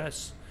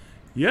 Yes.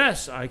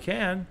 Yes, I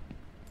can.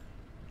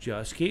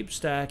 Just keep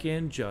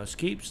stacking. Just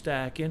keep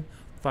stacking.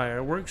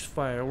 Fireworks,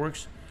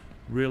 fireworks.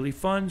 Really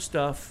fun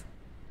stuff.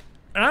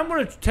 And I'm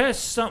going to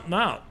test something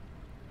out.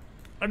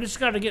 I just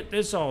got to get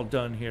this all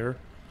done here.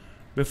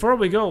 Before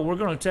we go, we're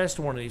going to test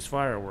one of these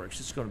fireworks.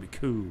 It's going to be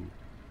cool.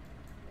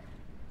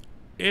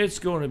 It's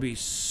going to be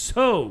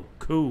so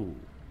cool.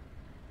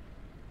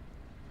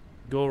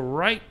 Go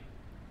right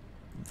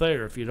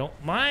there if you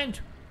don't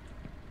mind.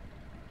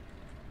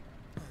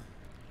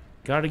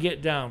 Got to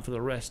get down for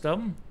the rest of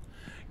them.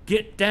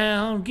 Get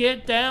down,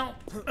 get down.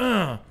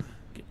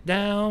 Get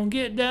down,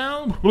 get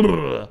down.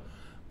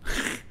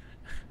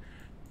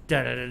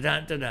 Da da da da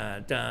da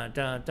da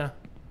da da.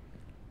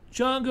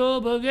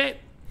 Jungle boogie.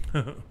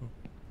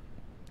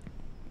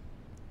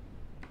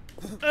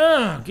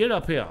 Get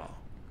up here.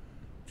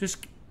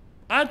 Just,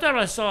 I thought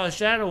I saw a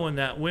shadow in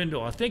that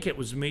window. I think it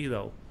was me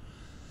though.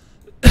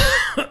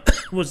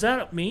 Was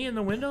that me in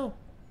the window?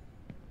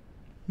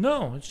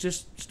 No, it's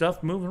just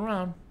stuff moving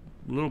around.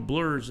 Little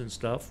blurs and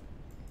stuff.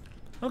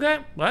 Okay,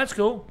 well, that's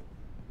cool.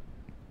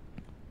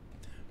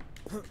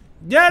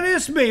 That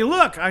is me.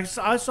 Look, I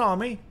saw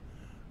me.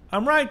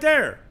 I'm right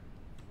there.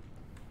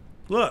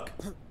 Look.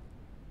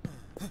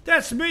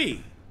 That's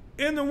me.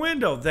 In the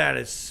window. That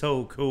is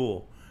so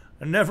cool.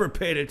 I never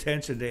paid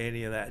attention to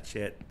any of that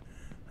shit.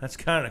 That's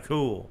kind of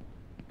cool.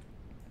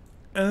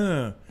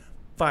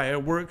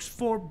 Fireworks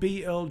for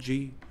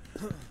BLG.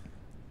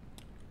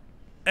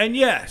 And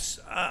yes,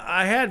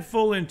 I had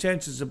full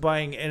intentions of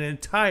buying an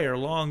entire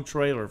long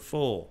trailer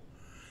full.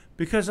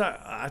 Because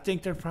I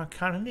think they're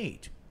kind of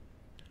neat.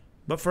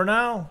 But for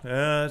now,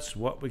 that's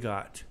what we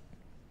got.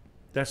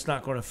 That's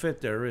not going to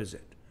fit there, is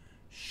it?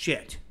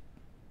 Shit.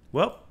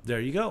 Well, there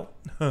you go.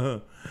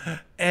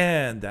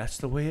 And that's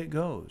the way it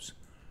goes.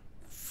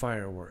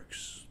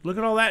 Fireworks. Look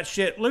at all that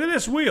shit. Look at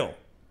this wheel.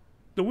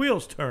 The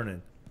wheel's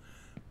turning.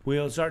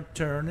 Wheels are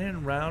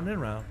turning round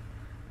and round.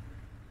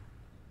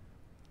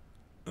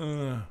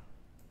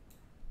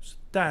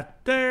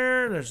 That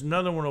there. There's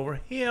another one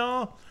over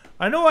here.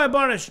 I know I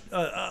bought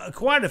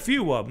quite a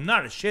few of them.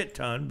 Not a shit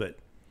ton, but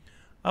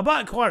I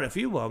bought quite a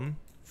few of them.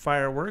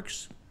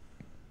 Fireworks.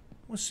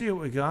 Let's see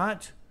what we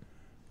got.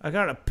 I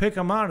got to pick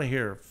them out of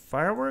here.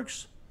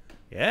 Fireworks?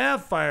 Yeah,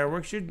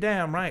 fireworks. You're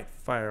damn right,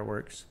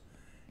 fireworks.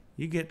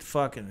 You get the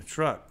fuck in the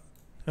truck.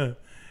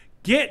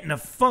 Get in the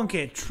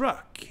funky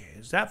truck.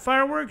 Is that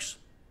fireworks?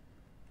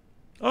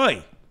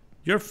 Oi,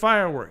 you're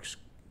fireworks.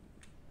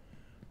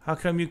 How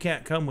come you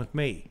can't come with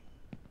me?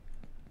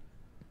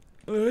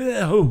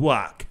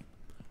 Walk.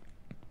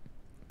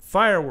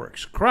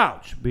 Fireworks.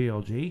 Crouch,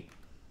 BLG.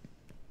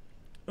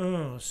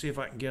 Let's see if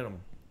I can get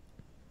them.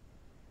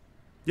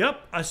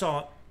 Yep, I saw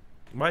it.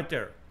 Right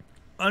there.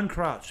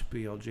 Uncrouch,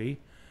 BLG.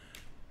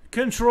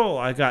 Control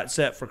I got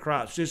set for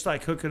crouch, just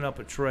like hooking up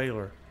a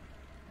trailer.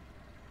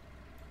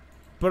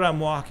 But I'm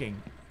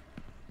walking.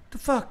 The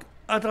fuck?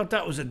 I thought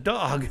that was a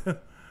dog.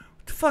 What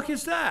the fuck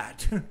is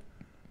that?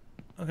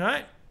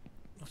 Okay.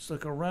 Let's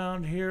look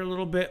around here a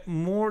little bit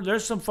more.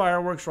 There's some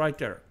fireworks right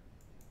there.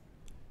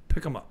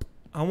 Pick them up.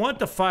 I want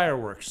the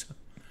fireworks.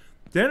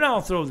 Then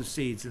I'll throw the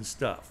seeds and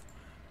stuff.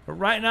 But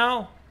right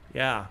now,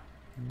 yeah,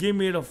 give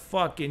me the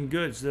fucking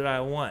goods that I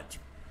want.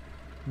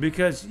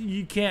 Because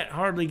you can't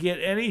hardly get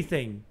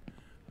anything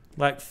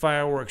like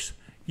fireworks.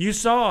 You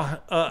saw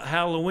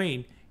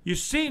Halloween. You've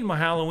seen my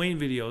Halloween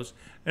videos,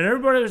 and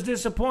everybody was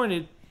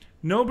disappointed.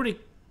 Nobody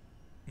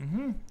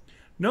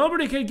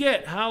could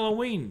get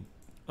Halloween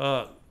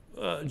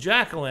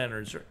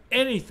jack-o'-lanterns or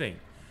anything.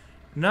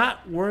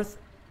 Not worth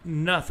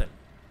nothing.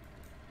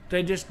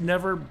 They just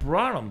never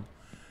brought them.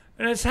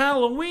 And it's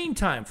Halloween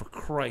time, for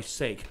Christ's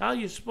sake. How are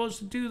you supposed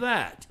to do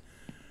that?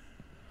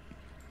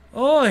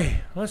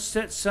 Oi, let's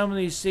set some of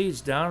these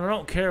seeds down. I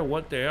don't care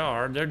what they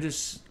are. They're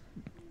just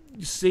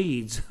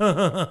seeds.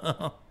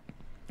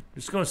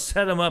 Just going to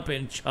set them up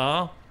in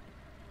chaw.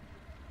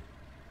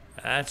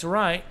 That's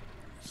right.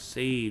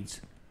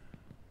 Seeds.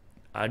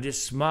 I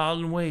just smiled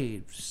and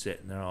waved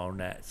sitting there on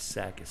that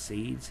sack of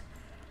seeds.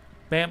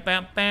 Bam,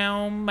 bam,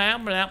 bam,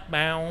 bam, bam,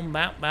 bam,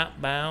 bam, bam,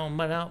 bam,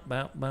 bam,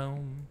 bam,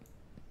 bam.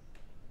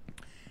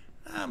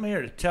 I'm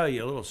here to tell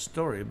you a little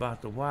story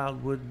about the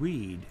wildwood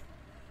weed.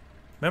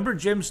 Remember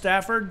Jim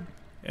Stafford?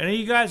 Any of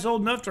you guys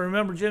old enough to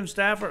remember Jim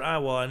Stafford?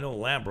 Well, I know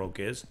Lambroke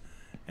is.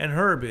 And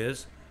Herb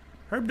is.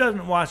 Herb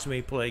doesn't watch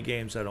me play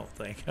games, I don't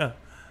think.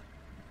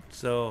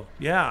 So,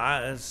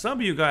 yeah, some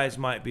of you guys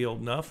might be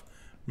old enough.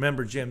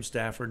 Remember Jim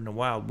Stafford and the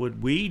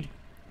wildwood weed?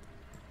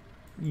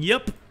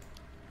 Yep.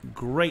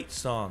 Great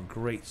song,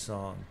 great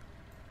song.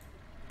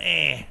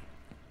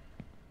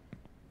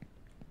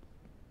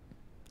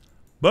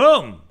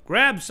 Boom!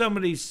 Grab some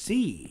of these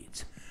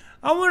seeds.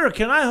 I wonder,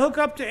 can I hook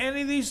up to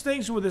any of these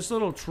things with this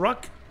little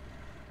truck?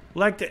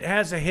 Like that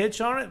has a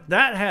hitch on it?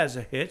 That has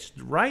a hitch,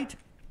 right?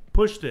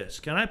 Push this.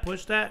 Can I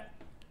push that?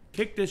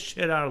 Kick this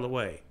shit out of the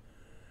way.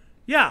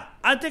 Yeah,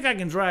 I think I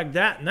can drag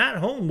that and that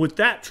home with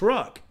that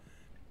truck.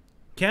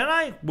 Can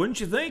I? Wouldn't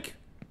you think?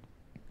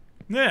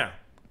 Yeah.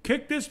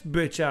 Kick this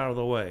bitch out of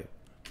the way.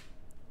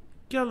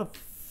 Get out of the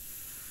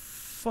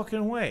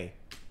fucking way.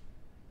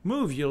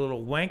 Move, you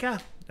little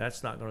wanker.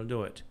 That's not going to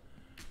do it.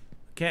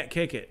 Can't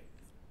kick it.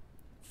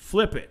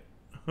 Flip it.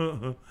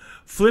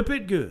 Flip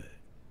it good.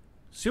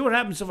 See what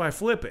happens if I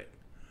flip it.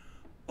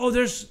 Oh,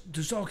 there's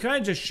all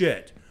kinds of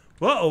shit.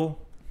 Uh-oh.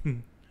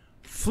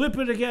 Flip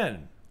it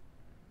again.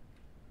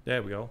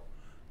 There we go.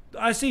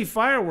 I see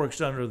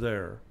fireworks under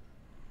there.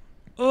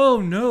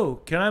 Oh, no.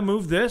 Can I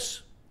move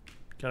this?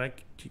 Can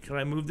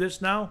I move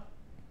this now?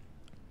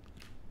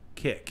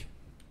 Kick.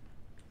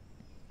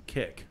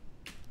 Kick.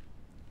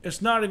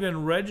 It's not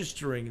even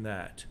registering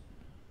that.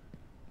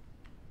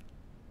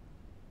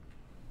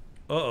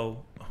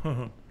 Uh-oh.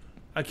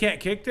 I can't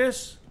kick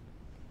this?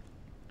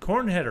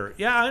 Corn header.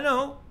 Yeah, I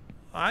know.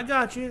 I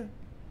got you.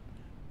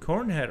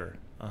 Corn header.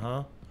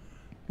 Uh-huh.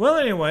 Well,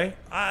 anyway,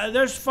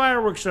 there's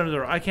fireworks under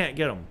there. I can't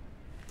get them.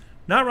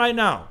 Not right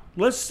now.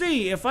 Let's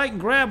see if I can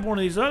grab one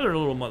of these other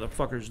little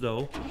motherfuckers,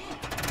 though.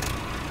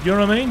 You know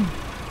what I mean?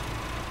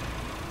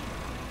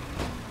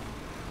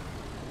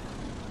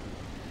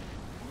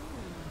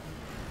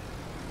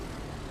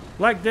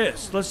 Like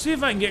this. Let's see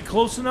if I can get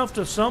close enough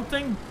to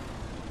something.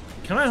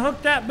 Can I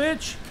hook that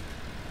bitch?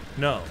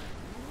 No.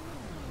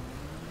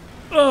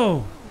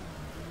 Oh.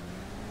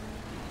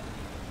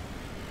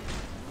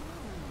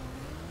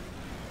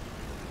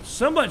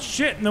 So much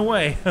shit in the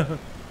way.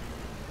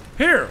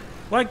 Here,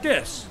 like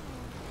this.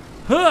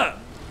 Huh.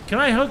 Can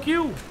I hook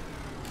you?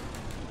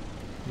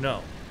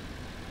 No.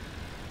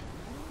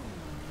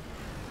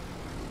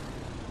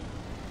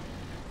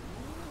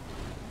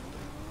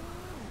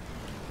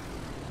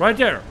 Right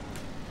there.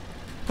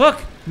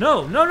 Hook.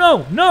 No, no,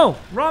 no, no.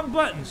 Wrong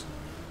buttons.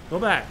 Go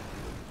back.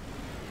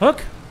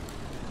 Hook.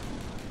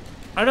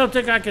 I don't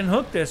think I can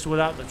hook this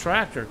without the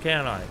tractor,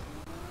 can I?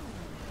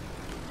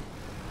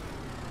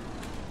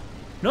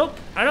 Nope.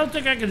 I don't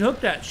think I can hook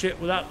that shit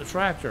without the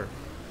tractor.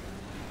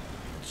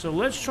 So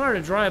let's try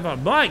to drive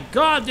on. My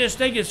God, this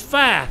thing is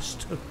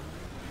fast.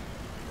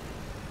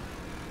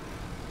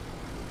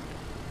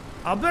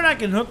 I'll bet I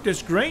can hook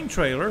this grain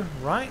trailer,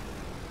 right?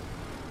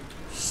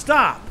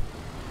 Stop.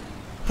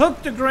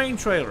 Hook the grain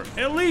trailer.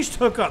 At least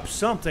hook up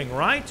something,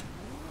 right?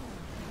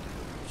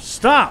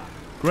 Stop.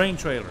 Grain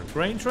trailer.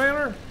 Grain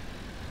trailer?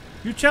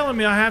 You're telling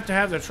me I have to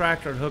have the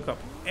tractor to hook up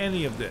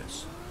any of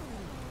this?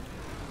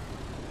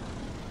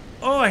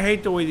 Oh, I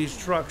hate the way these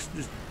trucks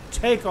just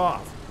take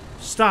off.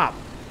 Stop.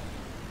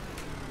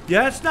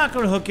 Yeah, it's not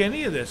going to hook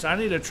any of this. I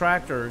need a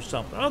tractor or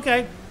something.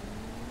 Okay.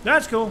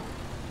 That's cool.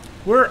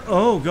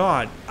 Oh,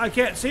 God. I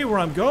can't see where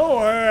I'm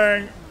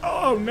going.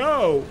 Oh,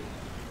 no.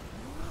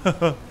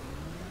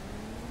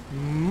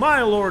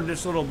 My Lord,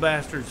 this little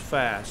bastard's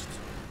fast.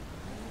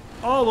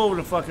 All over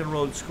the fucking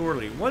road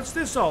squirrely. What's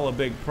this all a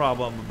big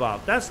problem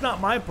about? That's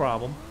not my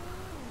problem.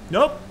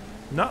 Nope.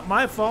 Not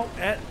my fault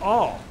at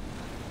all.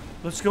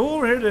 Let's go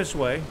over here this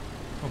way.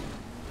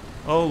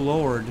 Oh,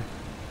 Lord.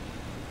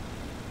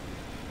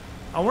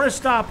 I want to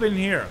stop in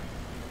here.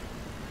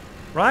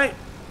 Right?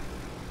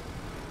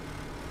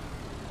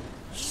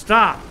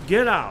 Stop.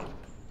 Get out.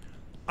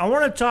 I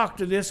want to talk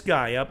to this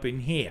guy up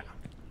in here.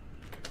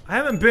 I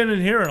haven't been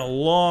in here in a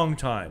long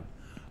time.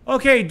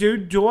 Okay,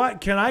 dude,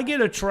 can I get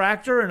a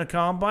tractor and a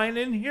combine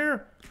in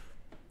here?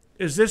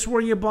 Is this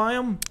where you buy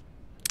them?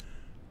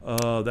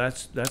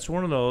 That's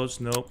one of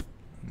those. Nope.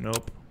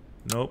 Nope.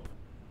 Nope.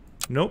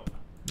 Nope.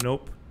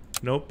 Nope.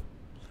 Nope.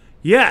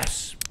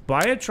 Yes.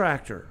 Buy a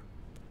tractor.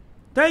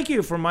 Thank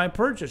you for my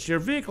purchase. Your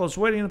vehicle is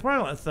waiting in the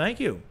parking lot. Thank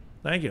you.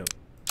 Thank you.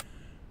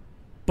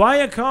 Buy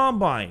a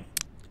combine.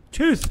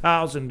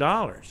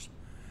 $2,000.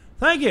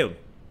 Thank you.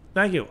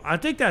 Thank you. I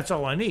think that's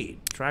all I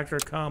need. Tractor,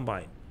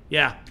 combine.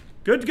 Yeah.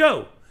 Good to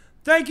go.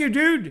 Thank you,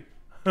 dude.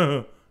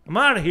 I'm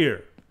out of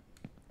here.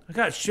 I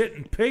got shit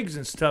and pigs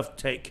and stuff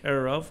to take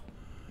care of.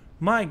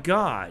 My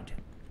God.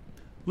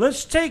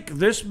 Let's take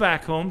this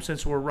back home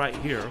since we're right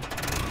here.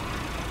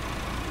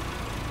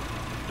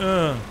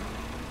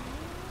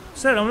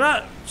 Said I'm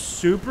not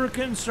super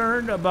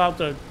concerned about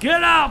the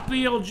get out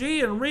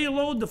BLG and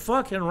reload the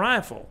fucking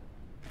rifle.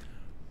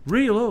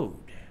 Reload.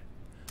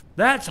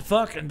 That's a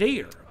fucking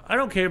deer. I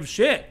don't care for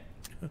shit.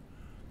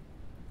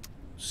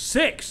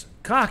 6.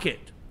 Cock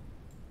it.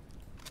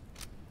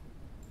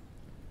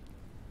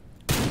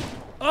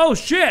 Oh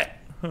shit.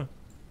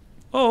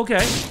 Oh,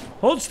 okay.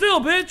 Hold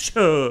still, bitch.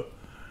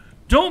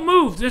 Don't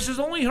move. This is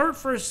only hurt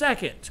for a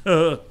second.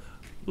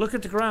 Look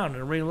at the ground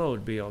and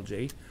reload,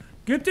 BLG.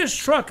 Get this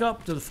truck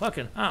up to the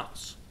fucking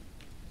house.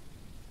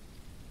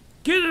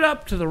 Get it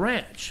up to the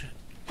ranch.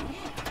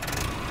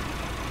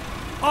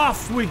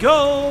 Off we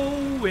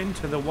go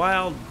into the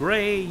wild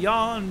gray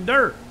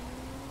yonder.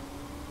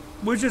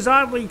 Which is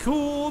oddly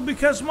cool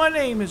because my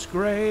name is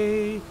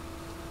Gray.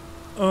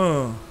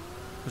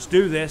 Let's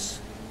do this.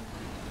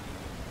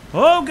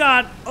 Oh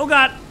God, oh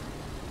God.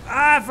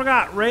 I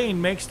forgot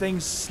rain makes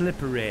things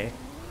slippery.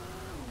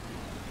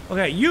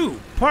 Okay, you,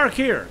 park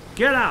here.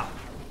 Get out.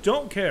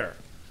 Don't care.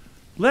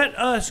 Let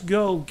us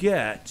go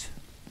get...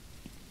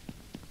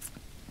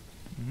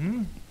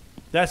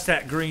 That's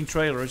that green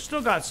trailer. It's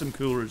still got some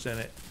coolers in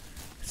it.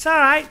 It's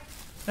alright.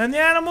 And the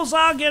animals,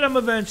 I'll get them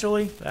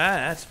eventually.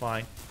 That's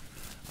fine.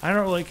 I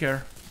don't really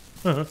care.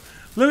 Look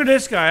at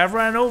this guy. I've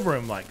ran over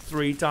him like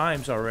 3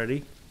 times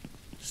already.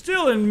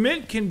 Still in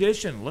mint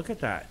condition. Look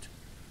at that.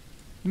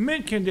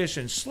 Mint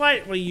condition.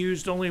 Slightly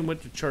used. Only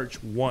went to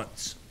church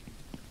once.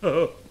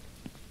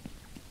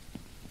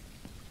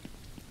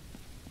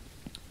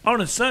 On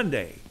a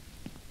Sunday.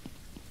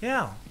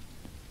 Yeah.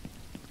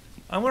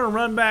 I'm going to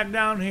run back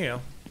down here.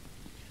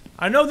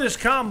 I know this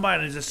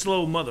combine is a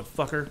slow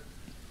motherfucker.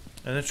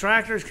 And the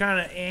tractor's kind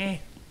of eh.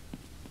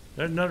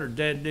 There's another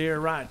dead deer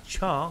right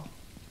chaw.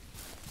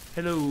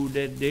 Hello,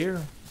 dead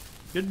deer.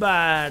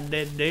 Goodbye,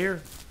 dead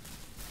deer.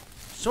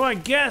 So I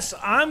guess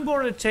I'm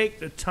going to take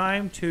the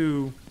time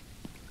to...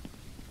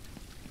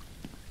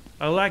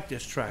 I like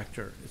this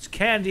tractor. It's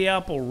candy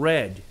apple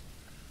red.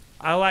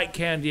 I like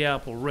candy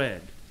apple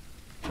red.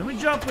 Let me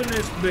jump in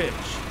this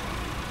bitch.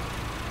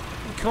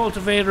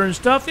 Cultivator and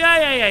stuff.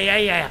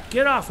 Yeah.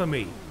 Get off of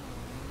me.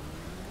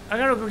 I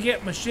gotta go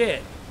get my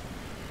shit.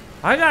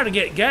 I gotta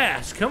get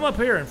gas. Come up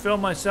here and fill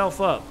myself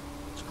up.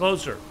 It's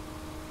closer.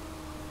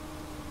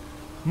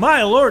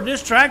 My lord,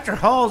 this tractor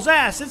hauls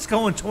ass. It's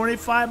going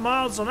 25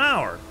 miles an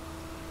hour.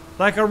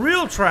 Like a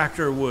real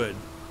tractor would.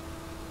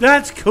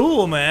 That's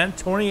cool, man.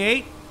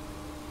 28.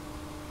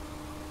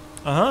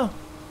 I'm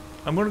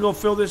gonna go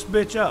fill this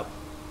bitch up.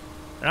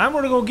 And I'm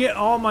gonna go get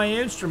all my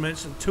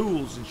instruments and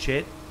tools and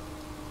shit.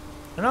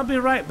 And I'll be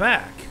right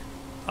back.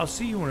 I'll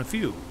see you in a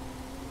few.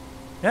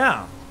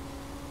 Yeah.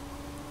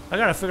 I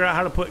gotta figure out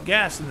how to put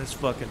gas in this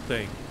fucking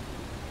thing.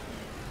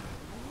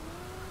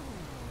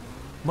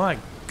 My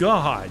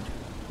God.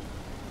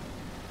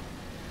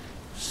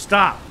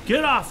 Stop.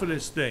 Get off of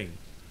this thing.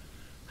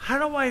 How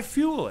do I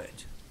fuel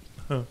it?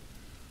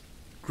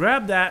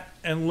 Grab that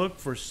and look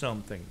for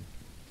something.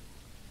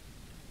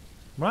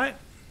 Right?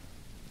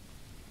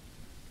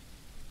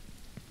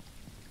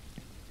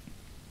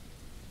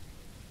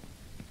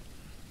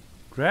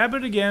 Grab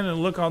it again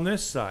and look on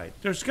this side.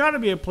 There's got to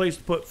be a place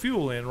to put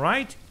fuel in,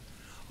 right?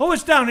 Oh,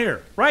 it's down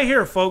here. Right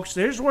here, folks.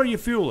 Here's where you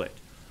fuel it.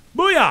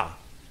 Booyah!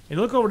 And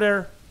look over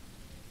there.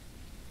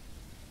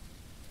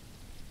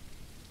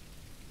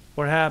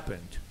 What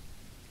happened?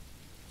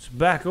 It's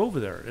back over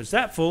there. Is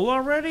that full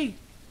already?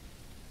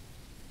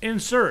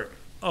 Insert.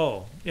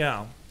 Oh,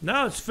 yeah.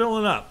 Now it's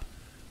filling up.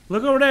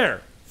 Look over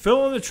there.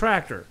 Filling the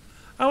tractor.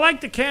 I like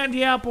the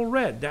candy apple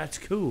red. That's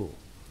cool.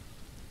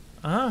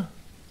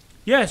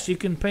 Yes, you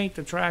can paint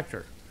the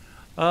tractor.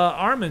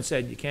 Armin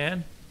said you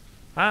can.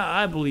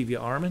 I believe you,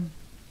 Armin.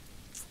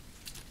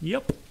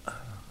 Yep.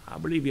 I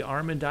believe you,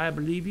 Armin. I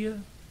believe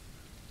you.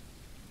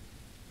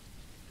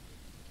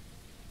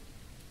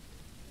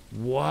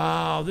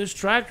 Wow, this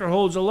tractor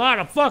holds a lot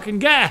of fucking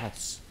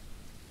gas.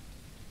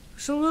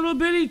 It's a little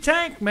bitty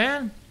tank,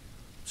 man.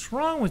 What's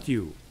wrong with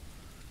you?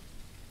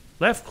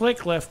 Left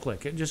click, left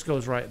click. It just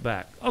goes right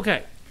back.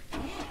 Okay.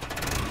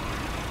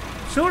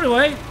 So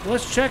anyway,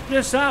 let's check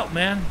this out,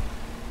 man.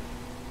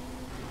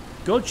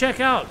 Go check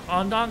out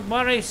Andang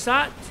Mare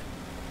Sat.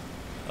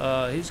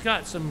 He's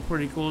got some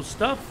pretty cool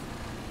stuff.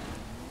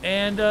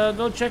 And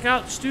go check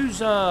out Stu's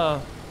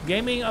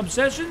Gaming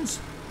Obsessions.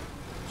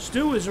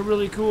 Stu is a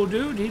really cool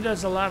dude. He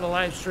does a lot of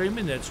live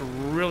streaming that's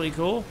really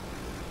cool.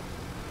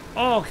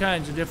 All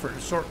kinds of different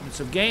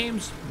assortments of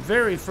games.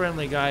 Very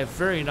friendly guy,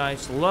 very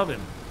nice, love him.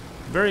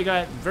 Very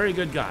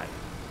good guy.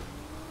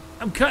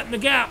 I'm cutting the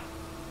gap.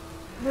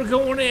 We're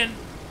going in.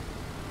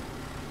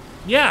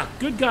 Yeah,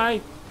 good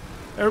guy.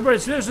 Everybody,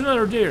 there's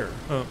another deer.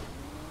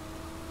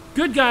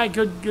 Good guy,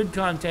 good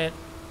content.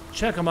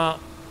 Check him out.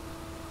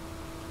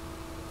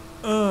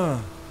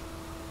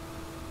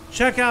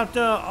 Check out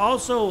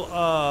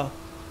also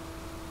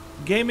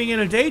Gaming in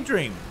a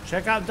Daydream.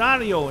 Check out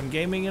Dario and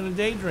Gaming in a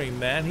Daydream,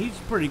 man. He's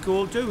pretty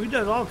cool too. He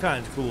does all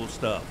kinds of cool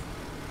stuff.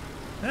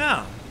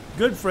 Yeah,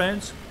 good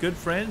friends,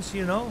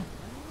 you know.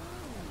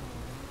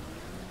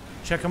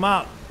 Check them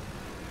out.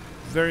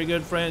 Very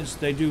good friends.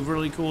 They do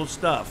really cool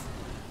stuff.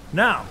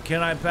 Now,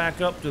 can I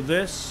back up to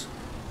this?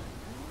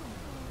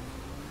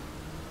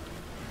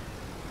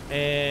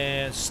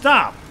 And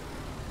stop.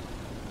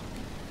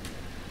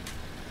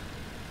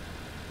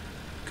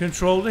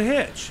 Control the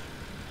hitch.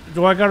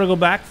 Do I gotta go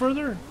back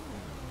further?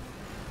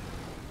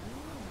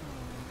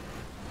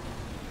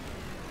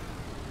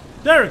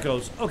 There it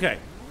goes. Okay.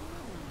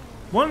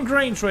 One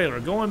grain trailer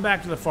going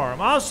back to the farm.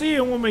 I'll see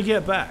you when we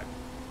get back.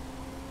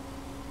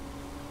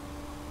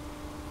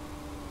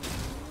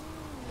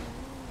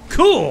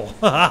 Cool.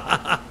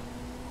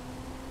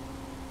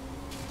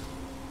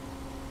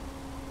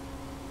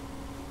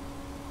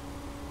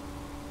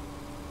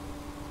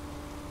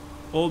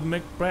 Old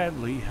Mick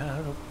Bradley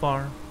had a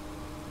farm.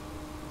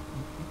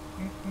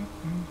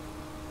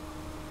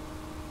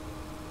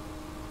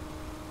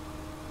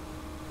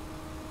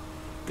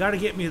 Gotta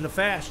get me the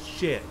fast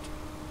shit.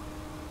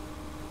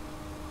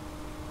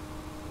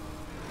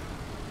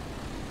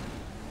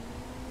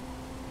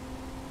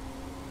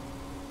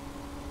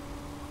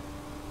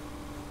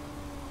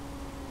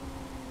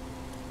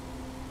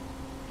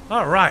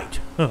 All right.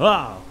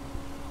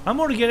 I'm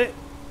gonna get it.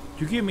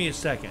 You give me a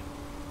second.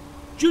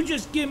 You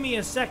just give me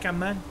a second,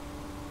 man.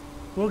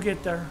 We'll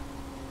get there.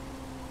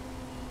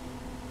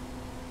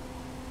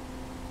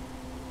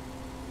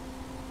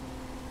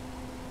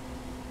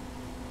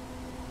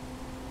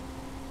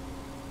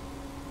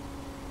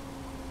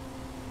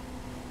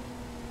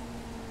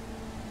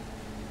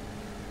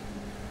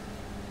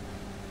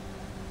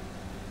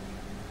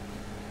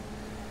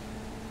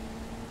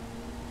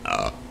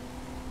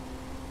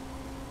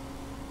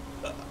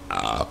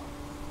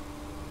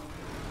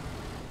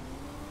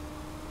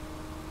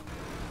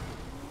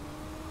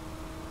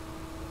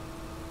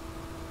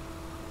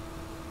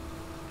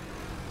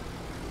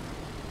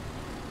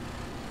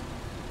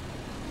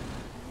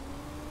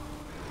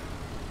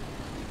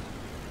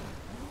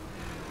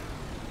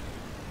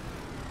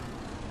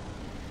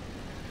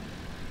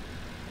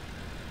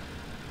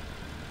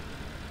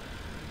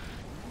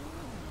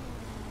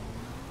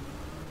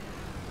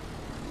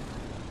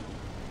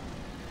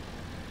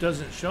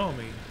 Doesn't show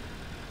me.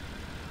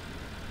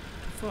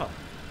 What the fuck?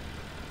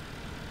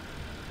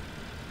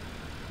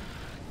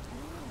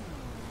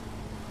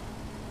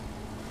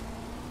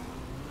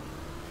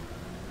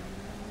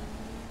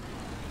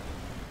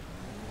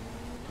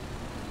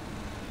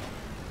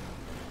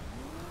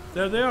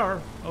 There they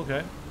are.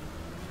 Okay.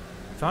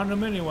 Found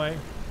them anyway.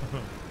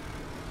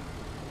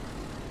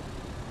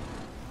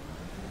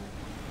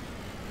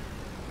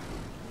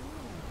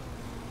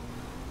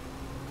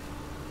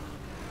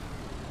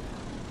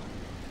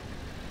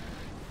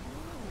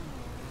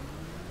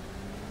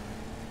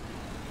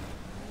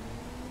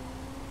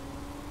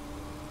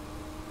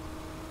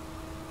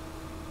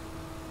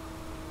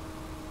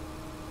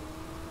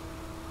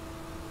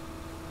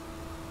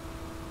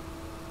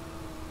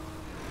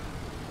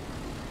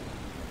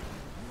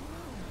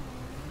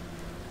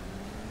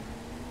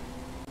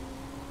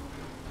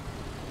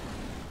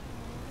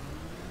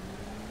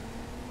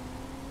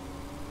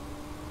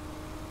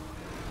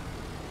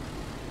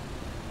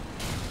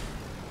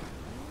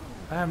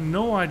 I have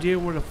no idea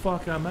where the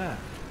fuck I'm at.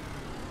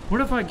 What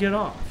if I get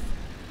off?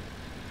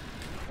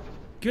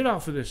 Get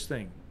off of this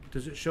thing.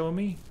 Does it show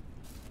me?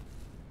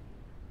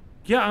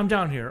 Yeah, I'm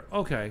down here.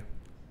 Okay.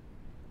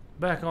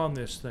 Back on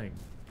this thing.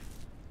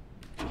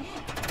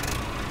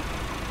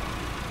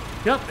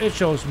 Yep, it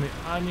shows me.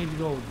 I need to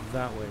go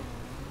that way.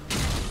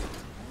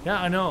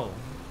 Yeah, I know.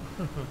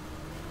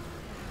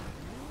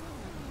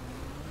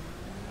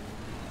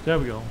 There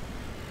we go.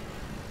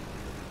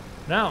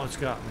 Now it's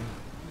got me.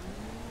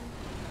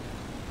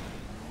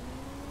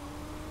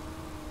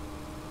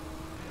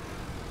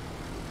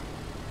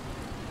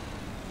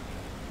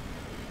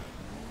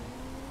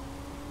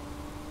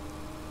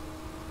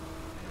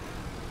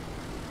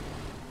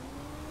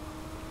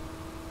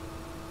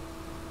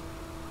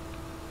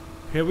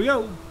 Here we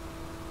go.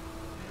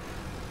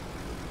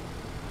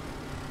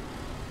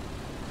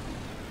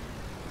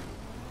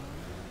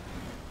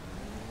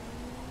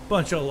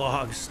 Bunch of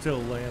logs still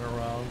laying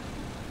around.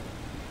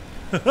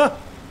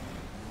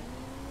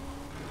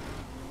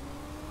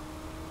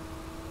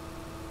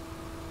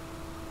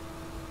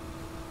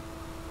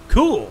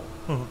 Cool.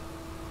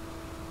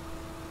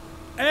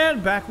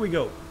 And back we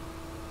go.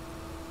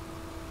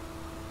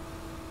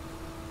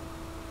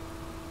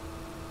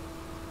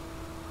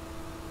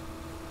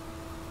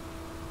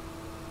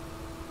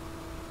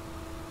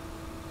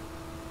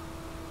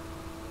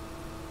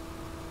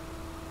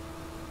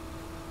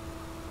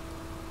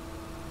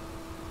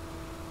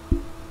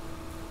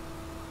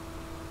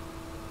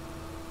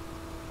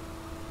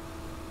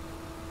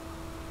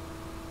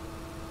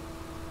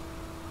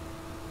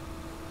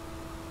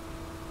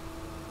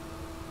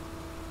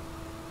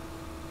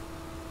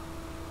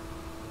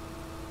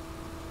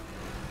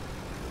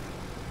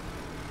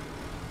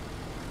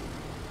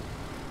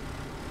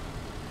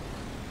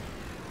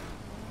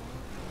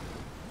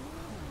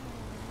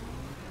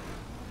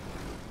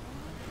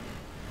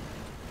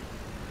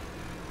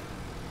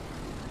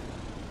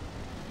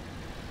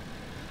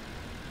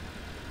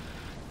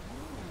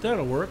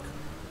 That'll work.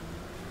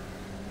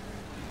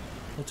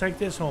 We'll take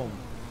this home.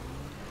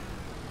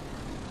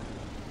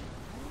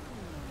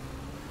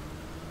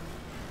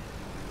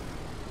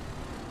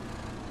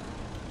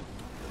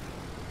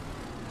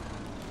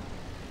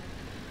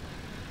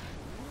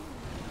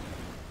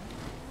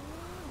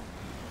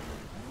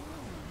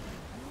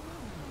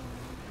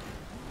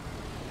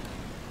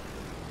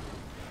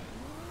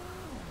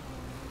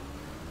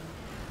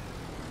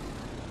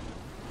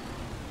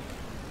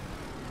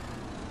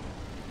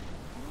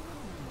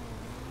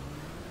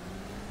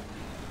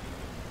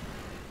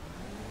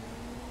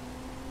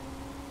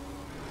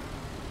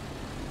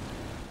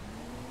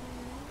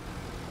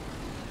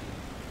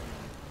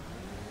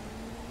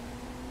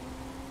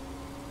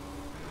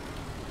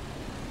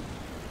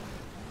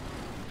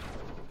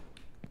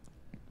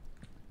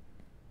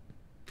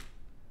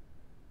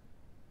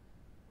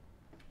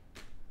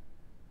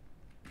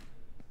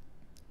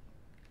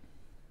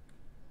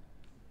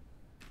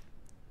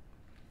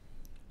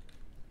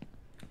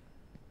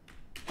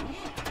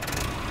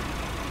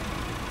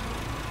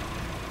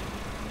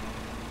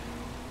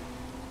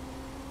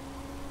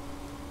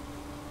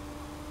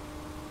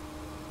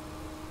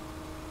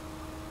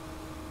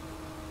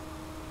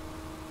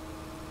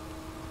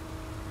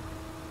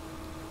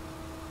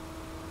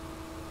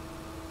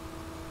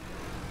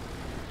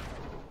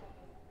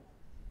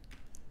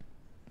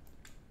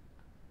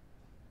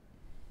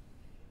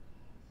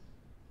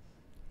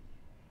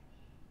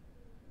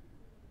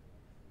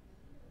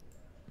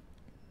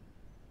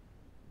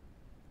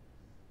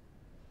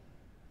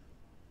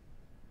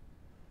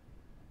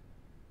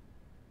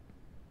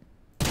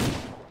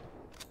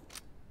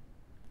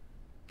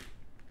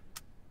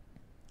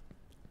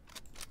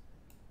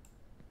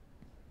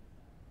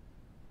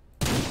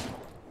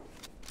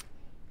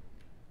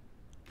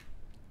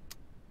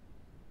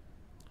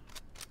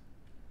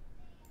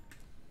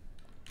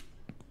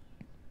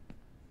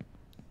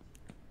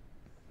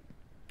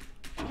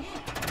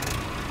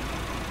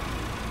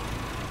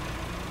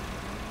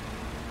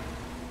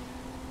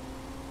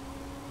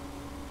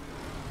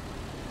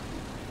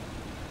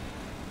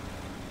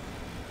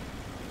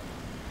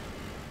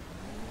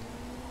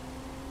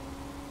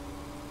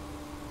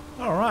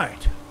 All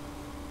right.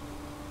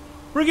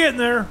 We're getting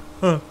there.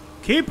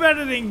 Keep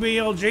editing,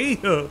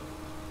 BLG.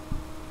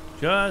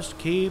 Just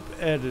keep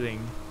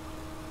editing.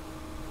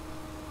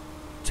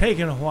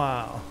 Taking a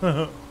while.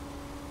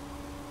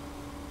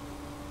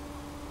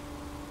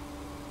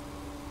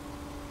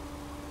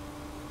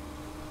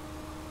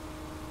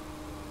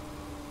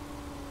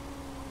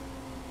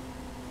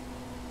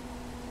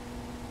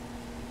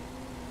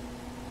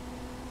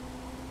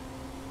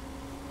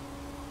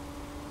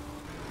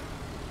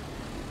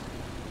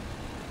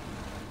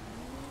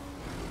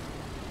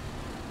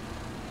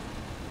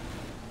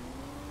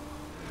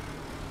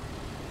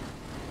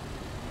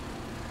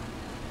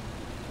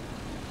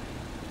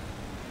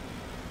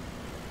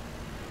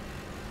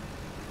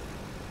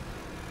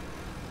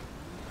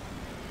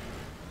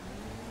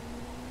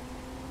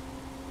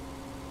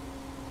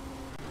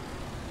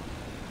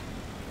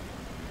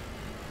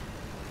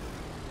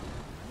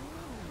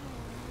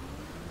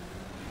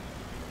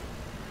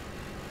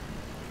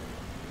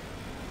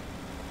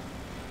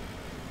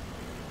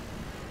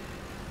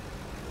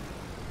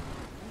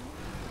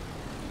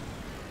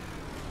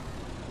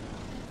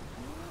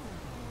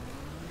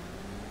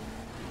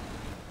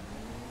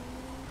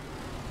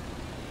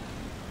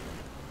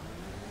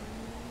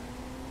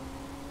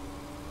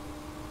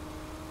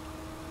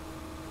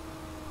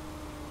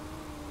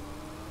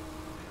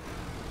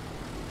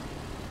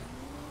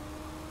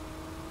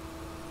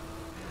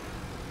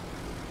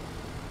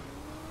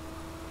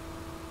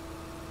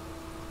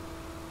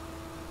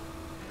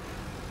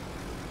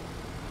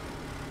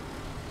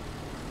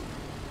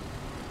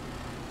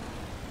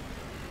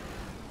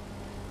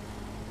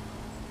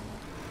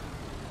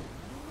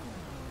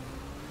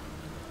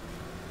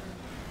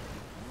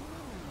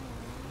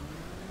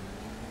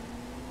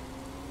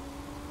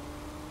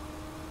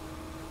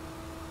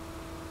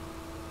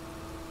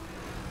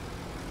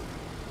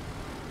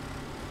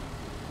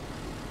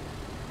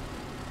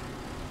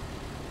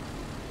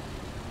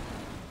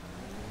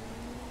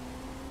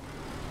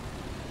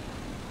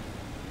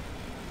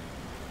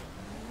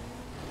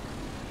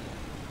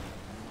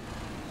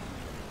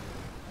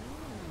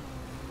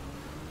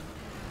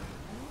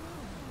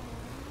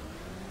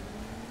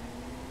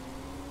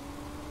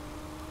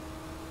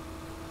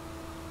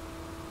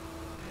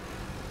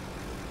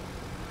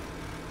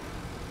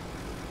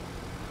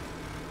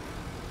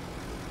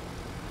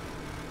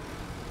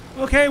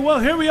 Okay, well,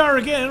 here we are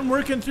again,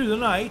 working through the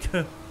night,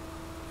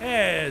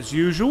 as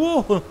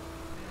usual,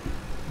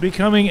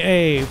 becoming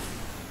a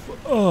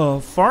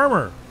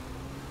farmer.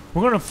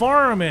 We're going to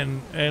farm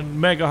in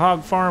Mega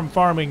Hog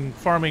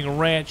farming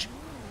ranch.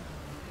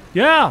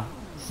 Yeah,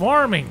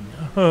 farming.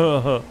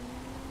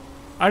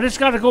 I just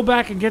got to go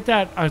back and get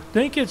that. I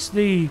think it's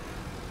the...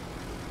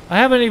 I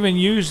haven't even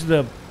used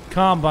the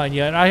combine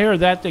yet. I hear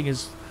that thing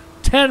is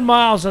 10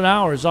 miles an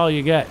hour is all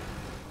you get.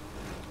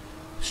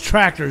 This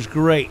tractor's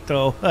great,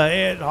 though.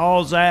 It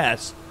hauls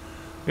ass.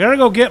 Gotta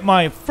go get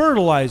my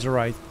fertilizer,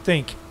 I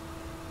think,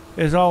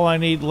 is all I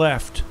need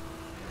left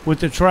with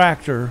the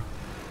tractor.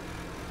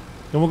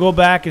 Then we'll go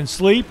back and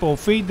sleep. We'll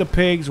feed the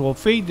pigs. We'll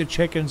feed the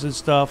chickens and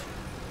stuff.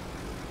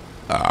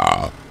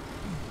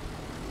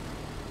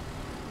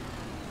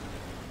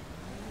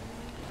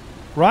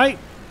 Right?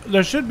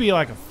 There should be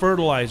like a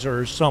fertilizer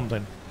or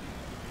something.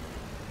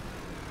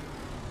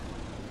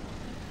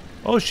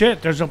 Oh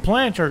shit, there's a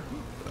planter.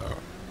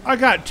 I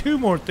got 2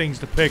 more things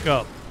to pick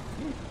up.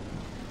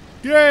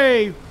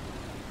 Yay!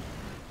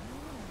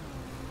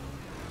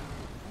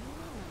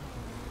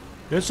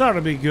 This ought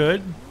to be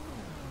good.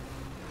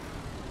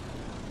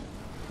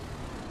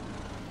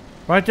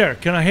 Right there.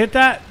 Can I hit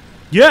that?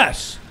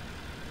 Yes!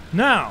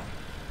 Now.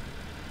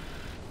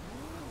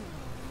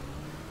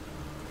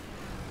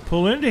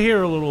 Pull into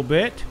here a little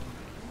bit.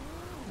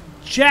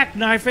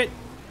 Jackknife it.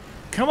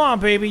 Come on,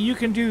 baby. You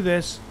can do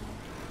this.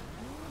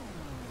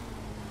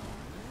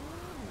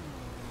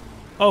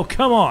 Oh,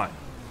 come on.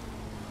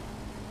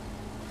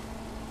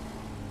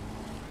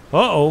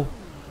 Uh-oh.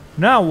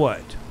 Now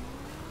what?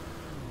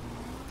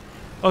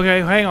 Okay,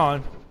 hang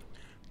on.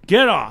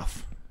 Get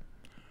off.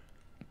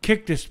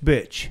 Kick this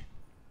bitch.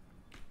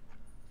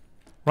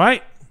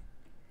 Right?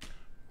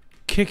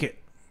 Kick it.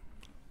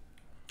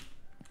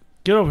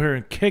 Get over here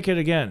and kick it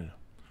again.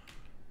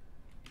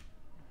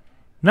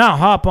 Now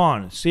hop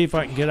on and see if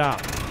I can get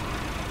out.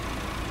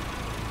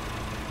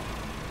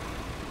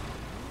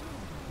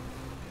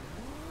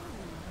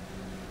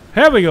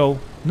 Here we go.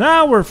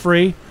 Now we're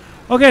free.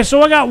 Okay,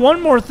 so I got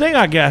one more thing,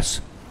 I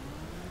guess.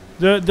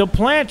 The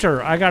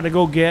planter I got to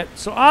go get.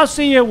 So I'll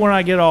see you when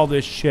I get all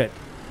this shit.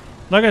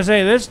 Like I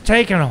say, this is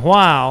taking a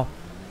while.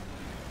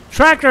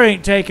 Tractor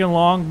ain't taking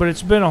long, but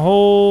it's been a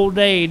whole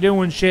day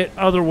doing shit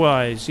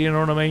otherwise. You know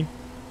what I mean?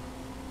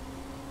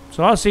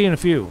 So I'll see you in a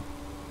few.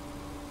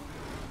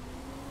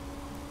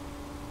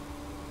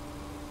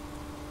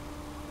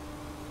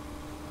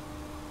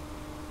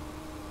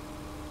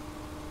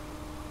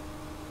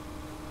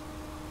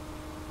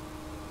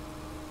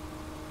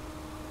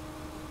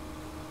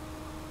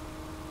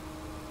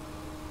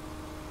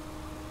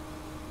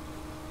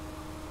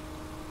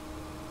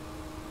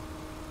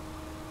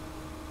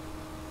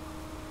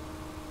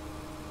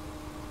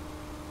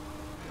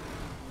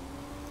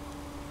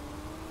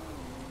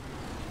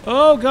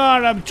 Oh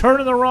God, I'm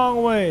turning the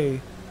wrong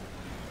way.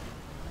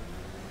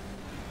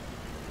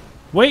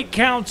 Weight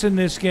counts in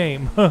this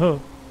game. There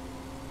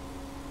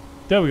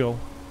we go.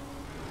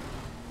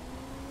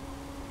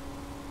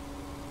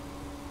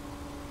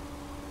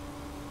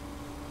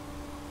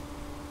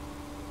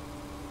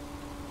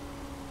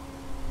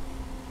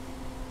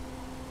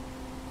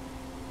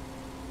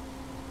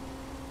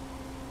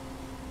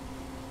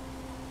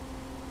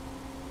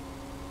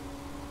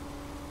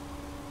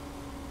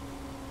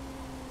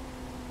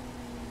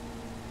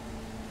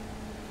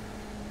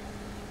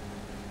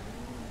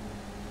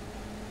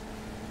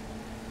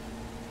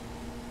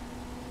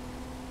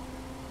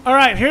 All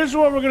right, here's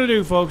what we're going to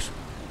do, folks.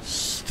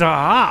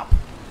 Stop.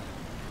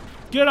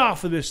 Get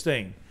off of this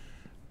thing.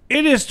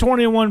 It is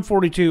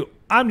 21:42.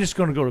 I'm just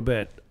going to go to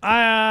bed.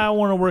 I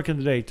want to work in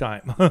the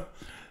daytime.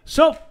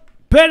 So,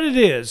 bed it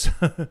is.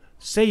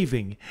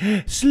 Saving,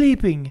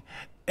 sleeping,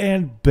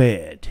 and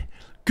bed.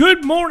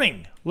 Good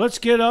morning. Let's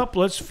get up.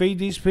 Let's feed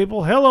these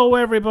people. Hello,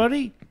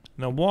 everybody.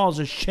 The walls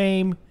of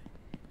shame.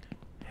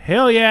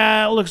 Hell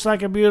yeah, it looks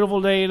like a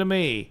beautiful day to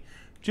me.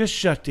 Just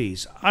shut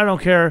these. I don't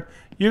care.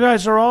 You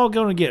guys are all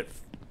going to get...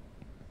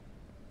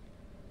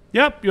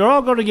 Yep, you're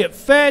all going to get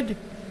fed.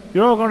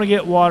 You're all going to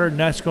get watered, and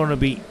that's going to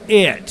be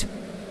it.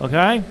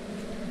 Okay?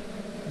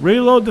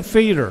 Reload the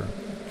feeder.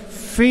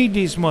 Feed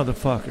these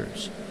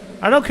motherfuckers.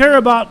 I don't care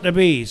about the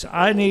bees.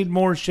 I need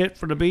more shit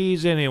for the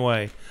bees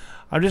anyway.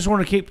 I just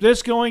want to keep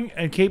this going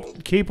and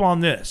keep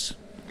on this.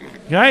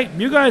 Okay?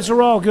 You guys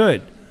are all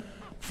good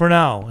for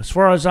now, as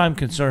far as I'm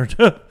concerned.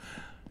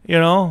 You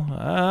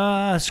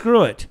know,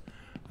 screw it.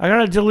 I got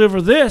to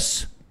deliver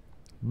this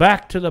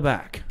back to the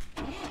back.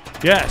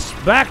 Yes,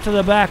 back to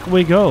the back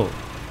we go.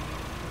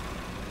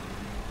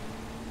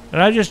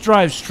 And I just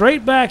drive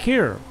straight back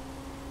here.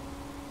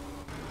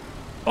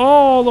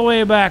 All the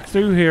way back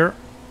through here.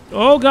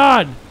 Oh,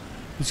 God.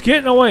 It's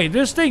getting away.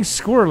 This thing's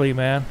squirrely,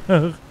 man.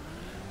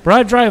 But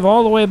I drive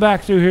all the way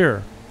back through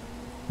here.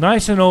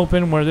 Nice and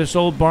open where this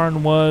old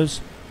barn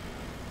was.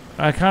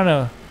 I kind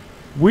of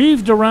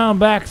weaved around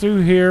back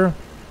through here.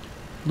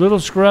 Little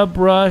scrub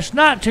brush.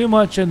 Not too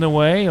much in the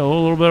way. A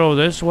little bit over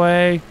this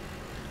way.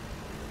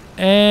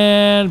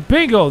 And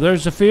bingo.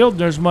 There's the field.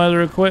 There's my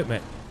other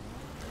equipment.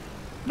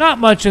 Not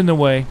much in the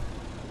way.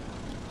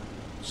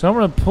 So I'm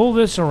going to pull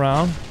this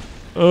around.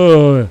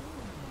 And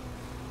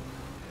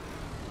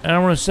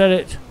I'm going to set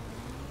it.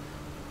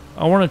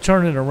 I want to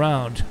turn it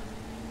around.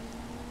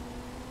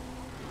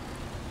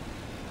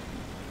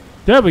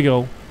 There we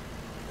go.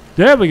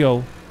 There we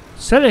go.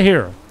 Set it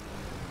here.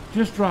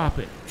 Just drop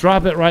it.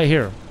 Drop it right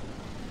here.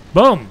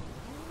 Boom.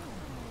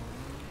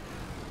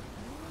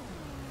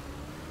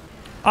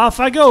 Off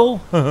I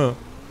go.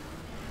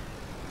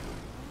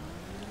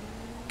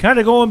 Kind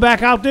of going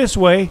back out this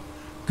way.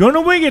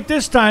 Gonna wing it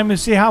this time and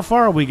see how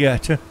far we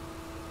get.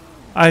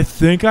 I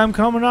think I'm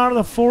coming out of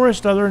the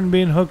forest other than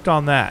being hooked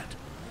on that.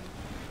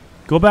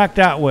 Go back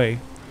that way.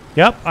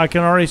 Yep, I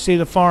can already see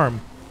the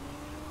farm.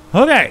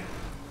 Okay,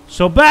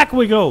 so back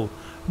we go.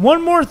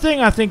 One more thing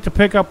I think to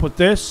pick up with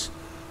this,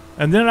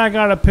 and then I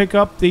gotta pick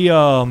up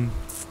the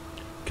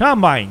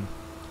combine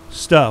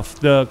stuff,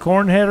 the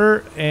corn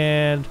header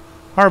and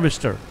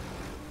harvester.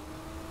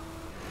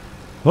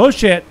 Oh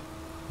shit.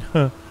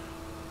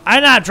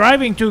 I'm not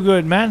driving too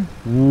good, man.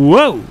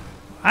 Whoa.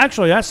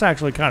 Actually, that's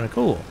actually kind of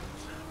cool.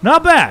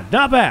 Not bad,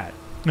 not bad.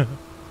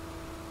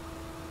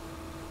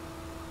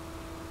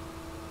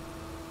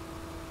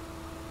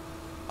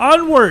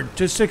 Onward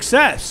to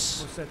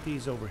success. We'll set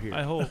these over here.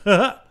 I hope.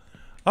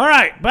 All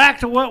right, back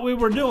to what we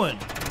were doing.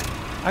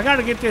 I got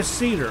to get this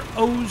cedar.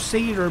 Oh,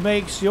 cedar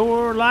makes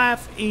your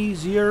life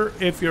easier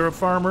if you're a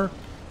farmer.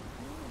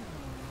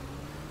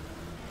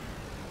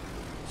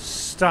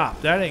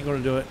 Stop. That ain't going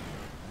to do it.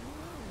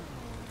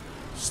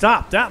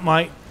 Stop. That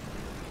might.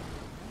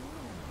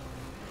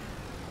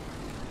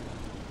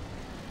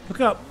 Look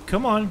up.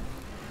 Come on.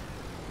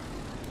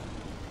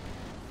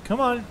 Come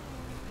on.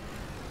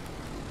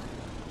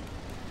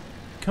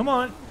 Come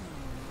on.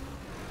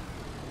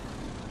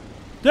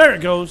 There it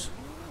goes.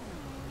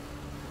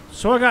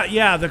 So I got,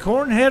 yeah, the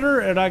corn header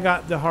and I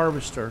got the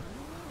harvester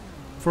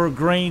for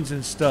grains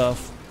and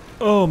stuff.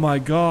 Oh my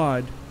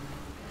God.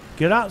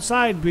 Get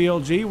outside,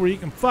 BLG, where you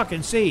can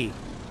fucking see.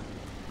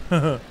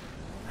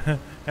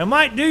 It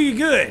might do you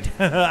good.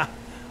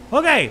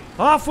 Okay,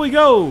 off we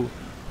go.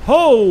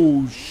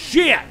 Oh,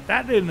 shit.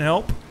 That didn't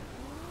help.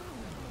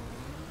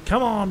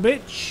 Come on,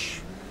 bitch.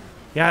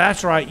 Yeah,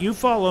 that's right. You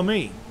follow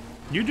me.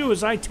 You do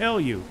as I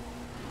tell you.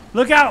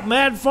 Look out,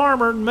 mad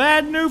farmer,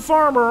 mad new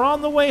farmer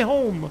on the way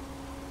home.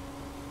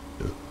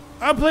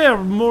 I play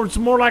it's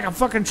more like a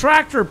fucking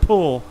tractor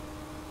pull.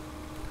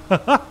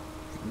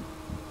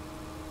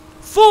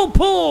 Full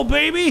pull,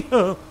 baby.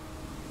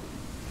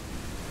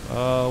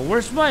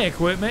 Where's my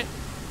equipment?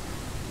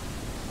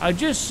 I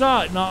just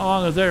saw it not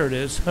long ago. There it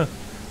is.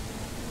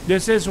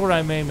 This is what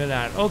I'm aiming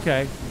at.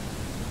 Okay.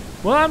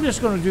 Well, I'm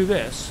just going to do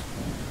this.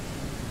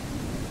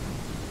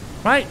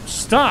 Right?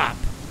 Stop.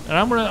 And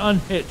I'm going to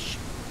unhitch.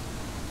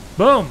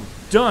 Boom.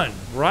 Done.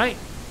 Right?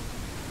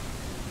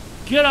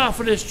 Get off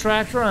of this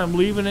tractor. I'm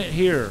leaving it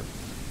here.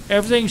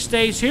 Everything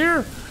stays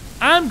here.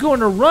 I'm going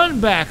to run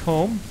back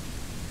home.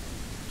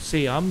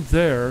 See, I'm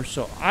there,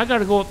 so I got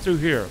to go up through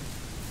here.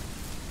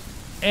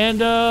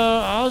 And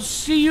I'll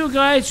see you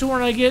guys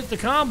when I get the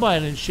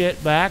combine and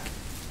shit back.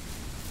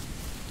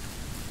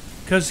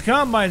 Because the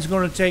combine's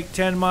going to take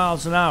 10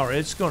 miles an hour.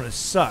 It's going to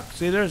suck.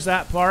 See, there's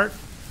that part.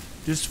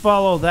 Just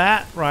follow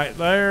that right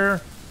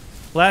there.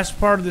 Last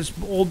part of this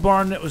old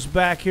barn that was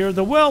back here.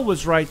 The well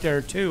was right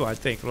there, too, I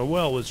think. The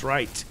well was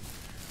right.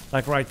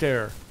 Like right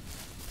there.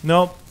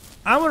 Nope.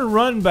 I'm going to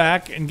run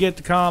back and get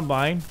the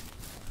combine.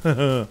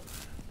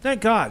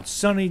 Thank God.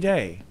 Sunny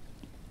day.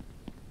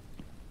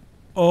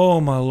 Oh,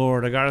 my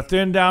Lord. I got to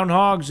thin down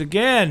hogs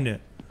again.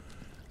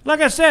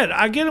 Like I said,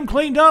 I get them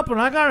cleaned up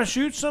and I got to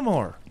shoot some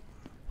more.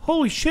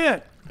 Holy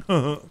shit.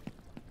 Gonna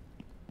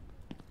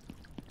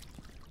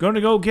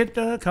go get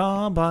the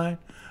combine.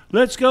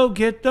 Let's go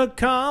get the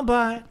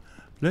combine.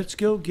 Let's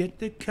go get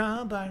the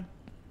combine.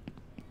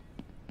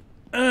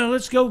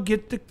 Let's go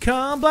get the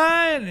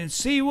combine and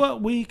see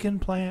what we can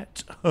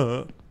plant.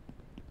 All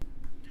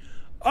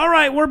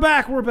right, we're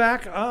back. We're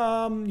back.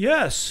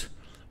 Yes.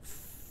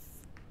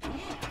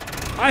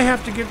 I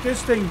have to get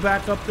this thing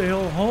back up the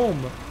hill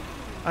home.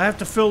 I have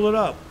to fill it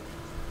up.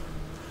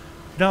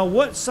 Now,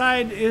 what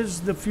side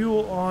is the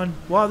fuel on?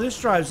 Wow, this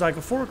drives like a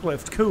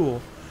forklift.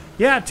 Cool.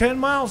 Yeah, 10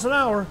 miles an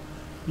hour.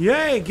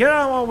 Yay, get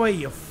out of my way,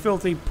 you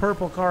filthy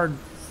purple card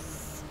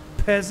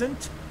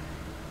peasant.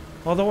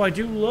 Although I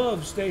do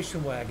love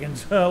station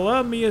wagons. I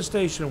love me a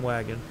station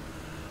wagon.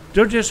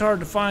 They're just hard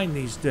to find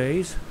these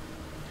days.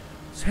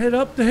 Let's head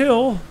up the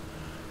hill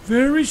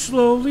very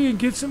slowly and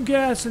get some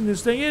gas in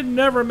this thing. It'd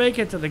never make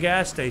it to the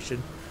gas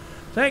station.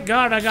 Thank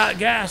God I got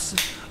gas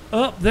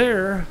up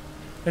there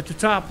at the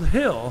top of the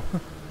hill.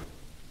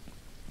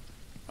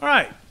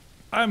 Alright,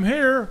 I'm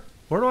here.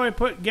 Where do I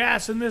put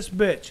gas in this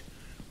bitch?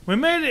 We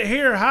made it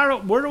here.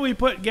 Where do we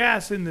put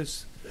gas in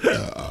this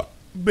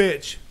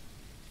bitch?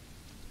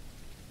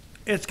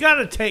 It's got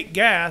to take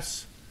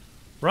gas,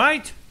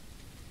 right?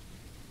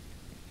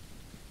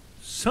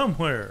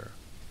 Somewhere.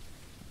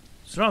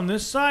 Is it on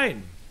this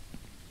side?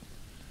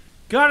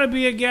 Got to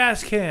be a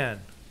gas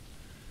can.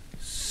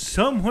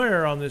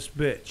 Somewhere on this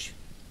bitch.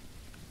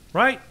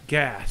 Right?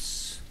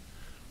 Gas.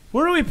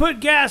 Where do we put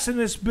gas in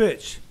this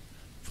bitch?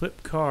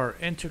 Flip car,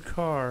 enter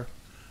car.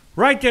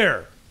 Right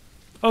there.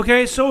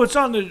 Okay, so it's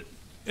on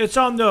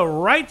the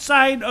right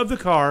side of the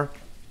car.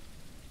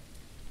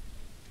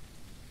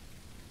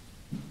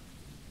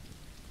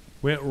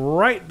 Went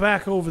right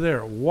back over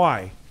there.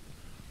 Why?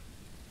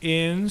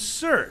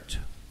 Insert.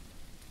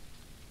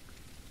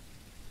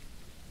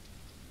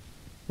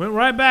 Went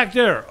right back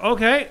there.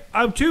 Okay,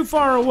 I'm too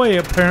far away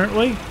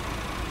apparently.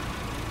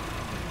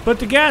 But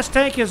the gas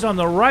tank is on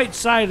the right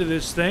side of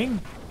this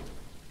thing.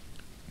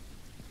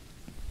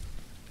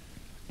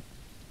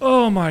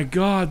 Oh my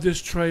God,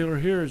 this trailer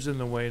here is in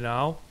the way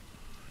now.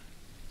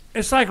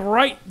 It's like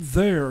right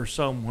there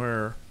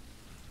somewhere.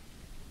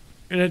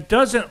 And it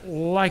doesn't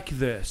like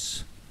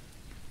this.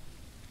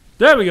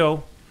 There we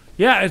go.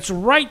 Yeah, it's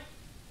right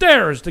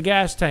there is the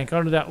gas tank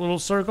under that little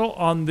circle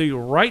on the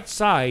right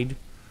side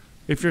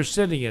if you're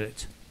sitting in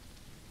it.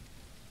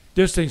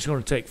 This thing's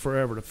going to take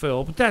forever to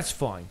fill, but that's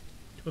fine.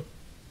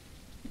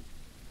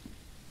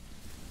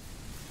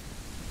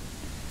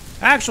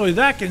 Actually,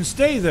 that can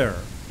stay there.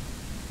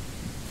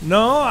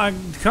 No,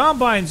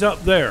 combine's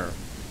up there.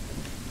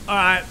 All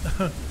right,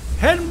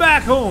 heading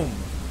back home.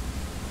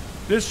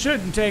 This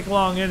shouldn't take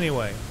long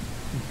anyway.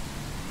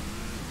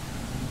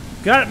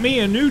 Got me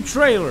a new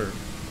trailer.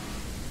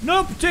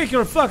 No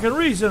particular fucking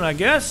reason, I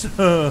guess.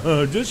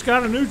 Just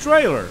got a new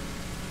trailer.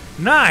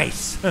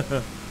 Nice.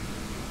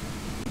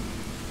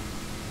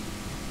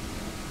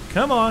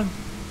 Come on.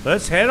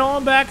 Let's head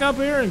on back up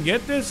here and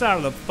get this out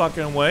of the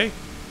fucking way.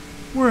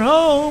 We're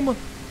home.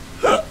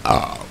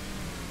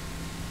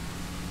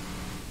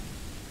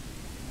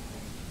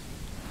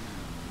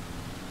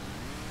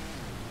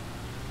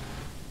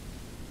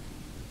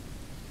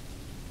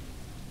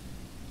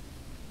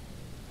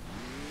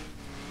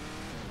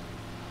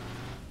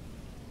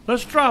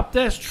 Let's drop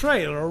this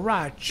trailer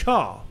right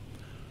chaw.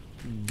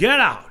 Get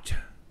out.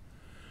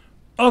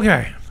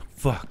 Okay.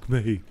 Fuck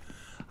me.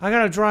 I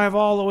gotta drive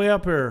all the way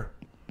up here.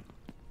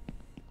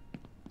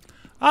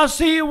 I'll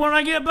see you when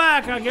I get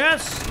back, I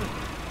guess.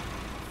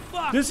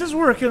 Fuck. This is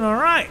working all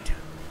right.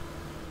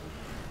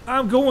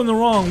 I'm going the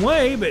wrong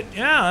way, but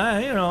yeah,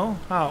 you know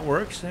how it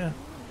works. Yeah.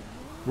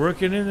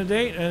 Working in the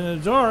day in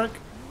the dark.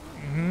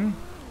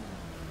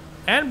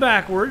 And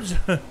backwards.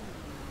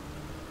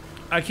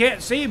 I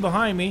can't see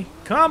behind me.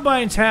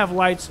 Combines have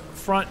lights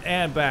front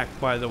and back,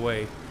 by the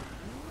way.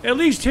 At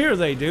least here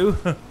they do.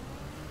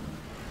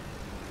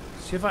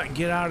 See if I can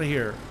get out of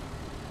here.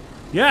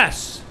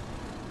 Yes!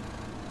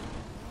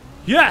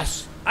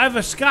 Yes! I have a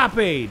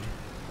escapade.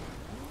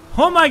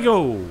 Home I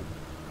go.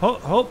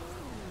 Home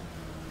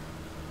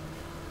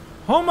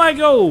I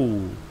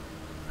go.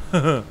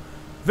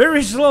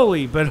 Very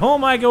slowly, but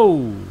home I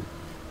go.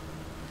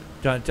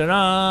 Dun, dun,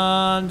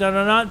 dun, dun,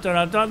 dun,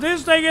 dun, dun.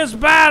 This thing is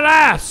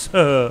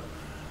badass.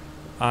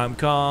 I'm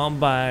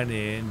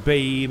combining,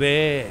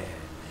 baby.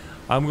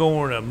 I'm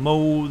going to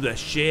mow the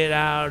shit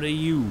out of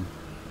you.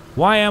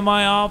 Why am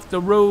I off the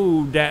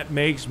road? That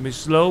makes me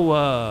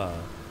slower.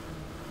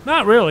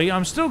 Not really.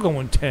 I'm still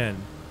going 10.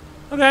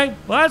 Okay,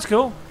 well, that's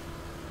cool.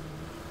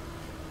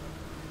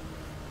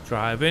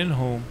 Driving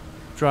home.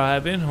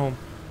 Driving home.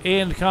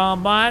 In the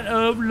combine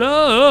of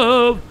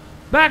love.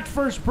 Back to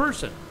first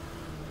person.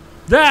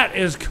 That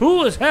is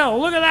cool as hell.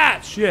 Look at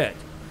that shit.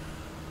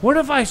 What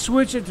if I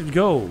switch it to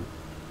go?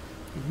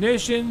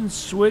 Ignition,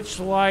 switch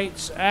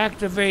lights,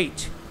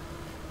 activate.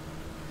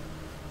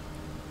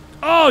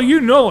 Oh, you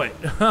know it.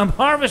 I'm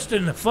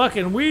harvesting the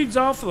fucking weeds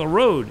off of the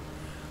road.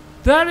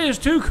 That is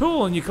too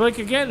cool. And you click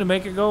again to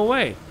make it go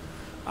away.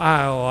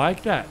 I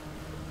like that.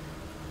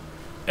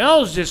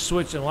 L's just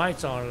switching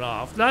lights on and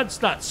off.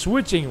 That's not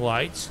switching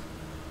lights.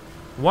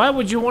 Why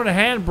would you want a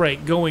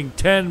handbrake going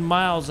 10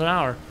 miles an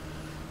hour?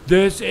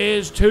 This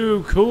is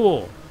too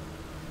cool.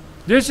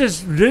 This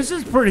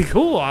is pretty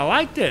cool. I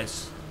like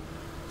this.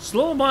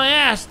 Slow my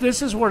ass.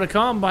 This is what a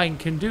combine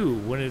can do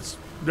when it's.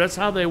 That's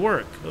how they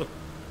work.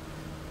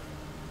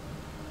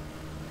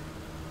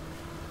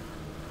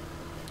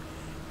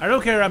 I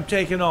don't care. I'm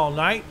taking all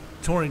night.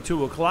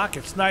 22 o'clock.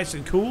 It's nice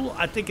and cool.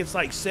 I think it's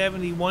like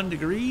 71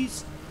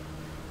 degrees.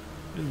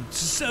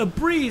 It's a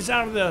breeze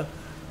out of the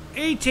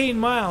 18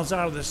 miles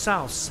out of the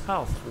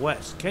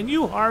southwest. Can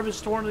you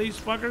harvest one of these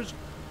fuckers?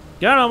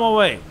 Get out of my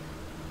way.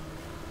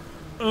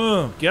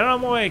 Get out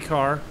of my way,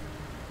 car.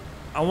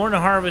 I want to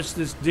harvest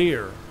this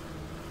deer.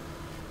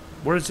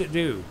 What does it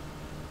do?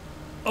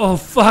 Oh,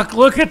 fuck,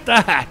 look at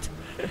that.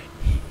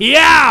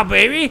 Yeah,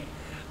 baby.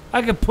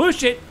 I can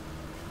push it.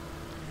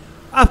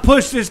 I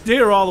pushed this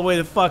deer all the way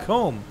the fuck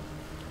home.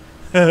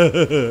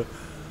 Oh,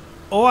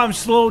 I'm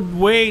slowed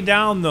way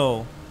down,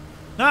 though.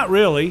 Not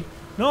really.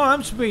 No,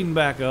 I'm speeding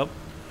back up.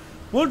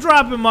 We'll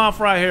drop him off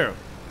right here.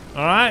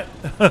 All right?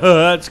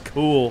 That's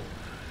cool.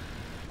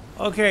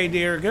 Okay,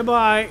 dear.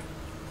 Goodbye.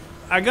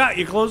 I got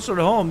you closer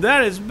to home.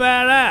 That is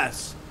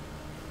badass.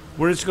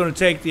 We're just going to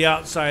take the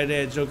outside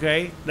edge,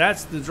 okay?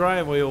 That's the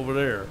driveway over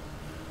there.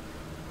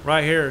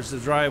 Right here is the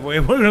driveway.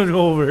 We're going to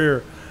go over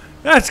here.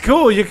 That's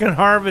cool. You can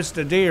harvest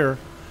a deer.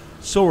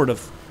 Sort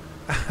of.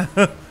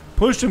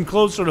 Push him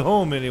closer to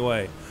home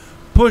anyway.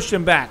 Push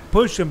him back.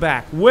 Push him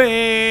back.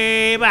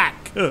 Way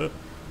back.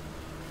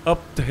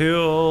 Up the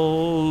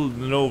hill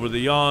and over the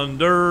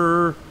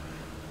yonder.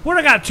 What,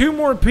 I got 2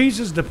 more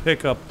pieces to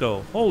pick up,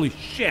 though. Holy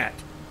shit.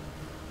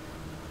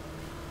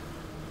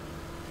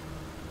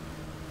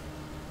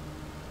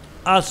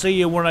 I'll see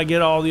you when I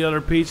get all the other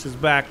pieces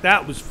back.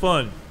 That was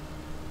fun.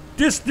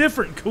 Just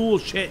different cool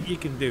shit you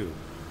can do.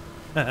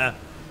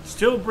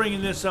 Still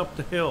bringing this up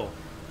the hill.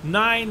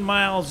 9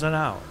 miles an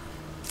hour.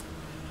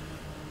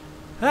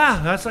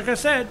 That's like I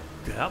said.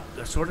 Yep,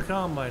 that's what a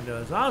combine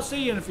does. I'll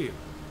see you in a few.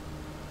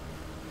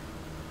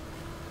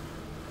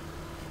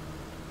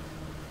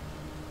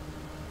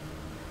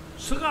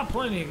 Still got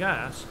plenty of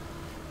gas.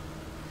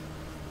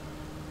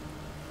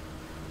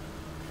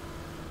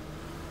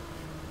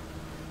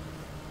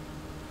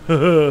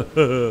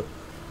 Come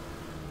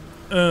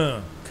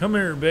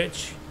here,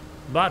 bitch.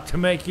 About to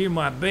make you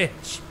my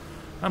bitch.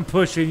 I'm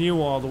pushing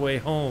you all the way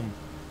home.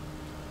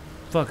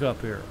 Fuck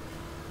up here.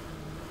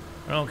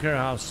 I don't care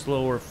how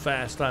slow or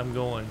fast I'm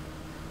going.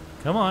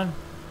 Come on.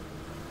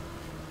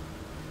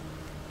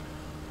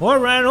 Oh, I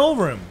ran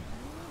over him.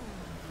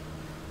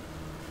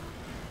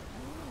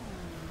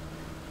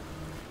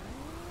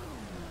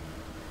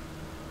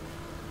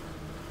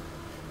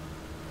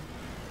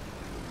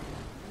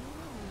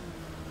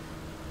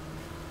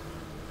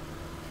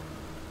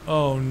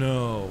 Oh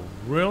no,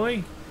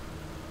 really?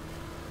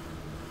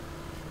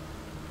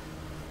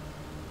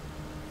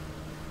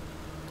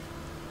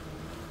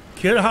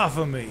 Get off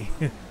of me.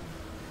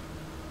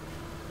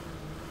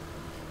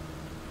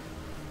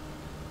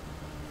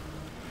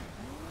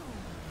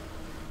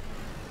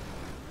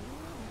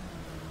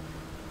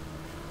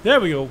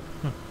 There we go.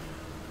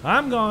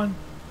 I'm gone.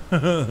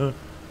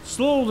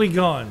 Slowly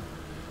gone.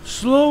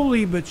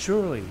 Slowly but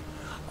surely.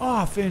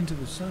 Off into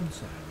the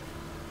sunset.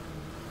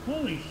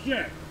 Holy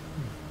shit.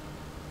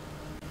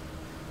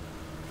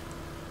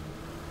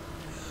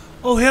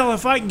 Oh hell,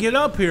 if I can get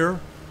up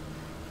here.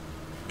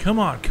 Come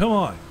on, come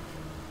on.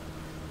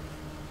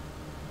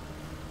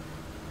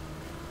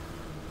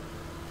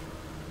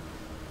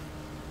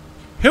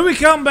 Here we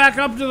come back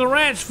up to the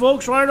ranch,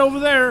 folks, right over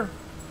there.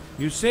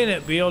 You've seen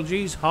it,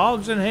 BLG's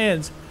Hogs and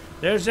Hens.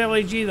 There's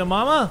LEG the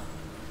mama.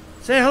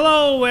 Say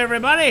hello,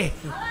 everybody.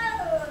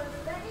 Hello,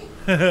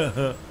 everybody.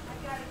 I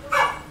gotta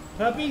go.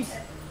 Puppies?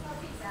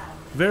 Puppies out.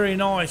 Very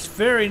nice,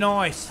 very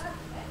nice. Okay.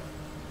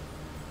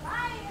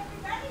 Bye,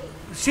 everybody.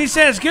 She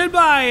says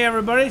goodbye,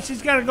 everybody.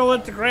 She's got to go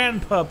let the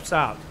grandpups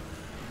out.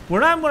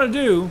 What I'm going to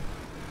do,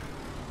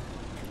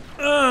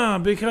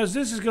 because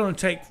this is going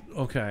to take,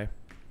 okay,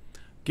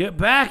 get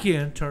back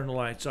in, turn the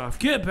lights off,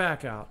 get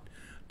back out.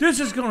 This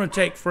is going to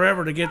take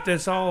forever to get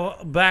this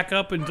all back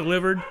up and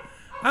delivered.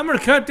 I'm going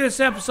to cut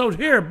this episode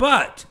here,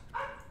 but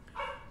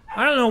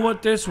I don't know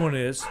what this one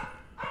is.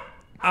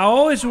 I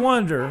always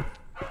wonder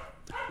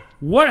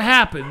what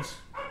happens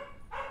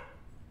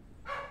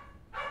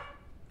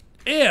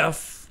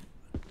if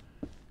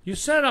you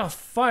set off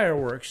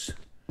fireworks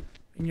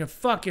in your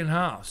fucking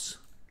house.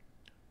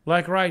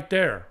 Like right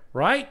there,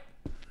 right?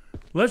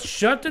 Let's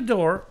shut the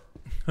door.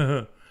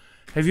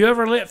 Have you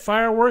ever lit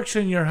fireworks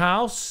in your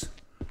house?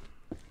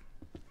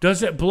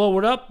 Does it blow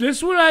it up? This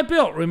is what I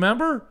built,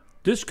 remember?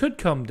 This could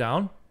come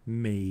down.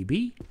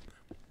 Maybe.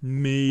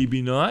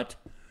 Maybe not.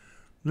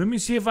 Let me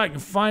see if I can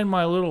find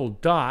my little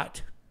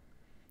dot.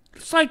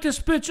 Let's light this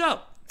bitch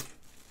up.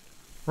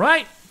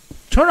 Right?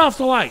 Turn off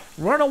the light.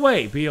 Run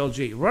away,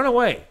 BLG. Run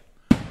away.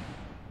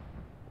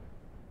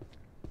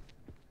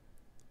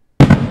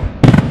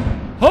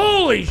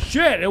 Holy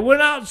shit, it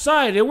went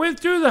outside. It went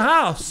through the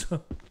house.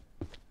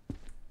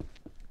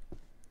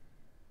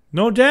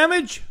 No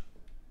damage?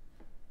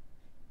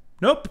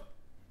 Nope.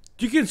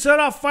 You can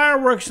set off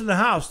fireworks in the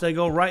house. They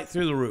go right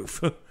through the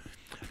roof.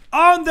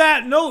 On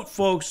that note,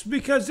 folks,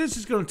 because this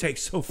is going to take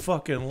so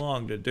fucking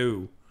long to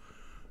do,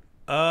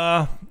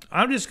 I'm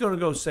just going to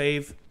go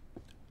save.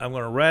 I'm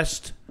going to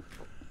rest.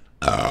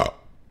 And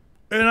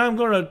I'm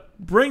going to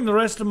bring the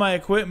rest of my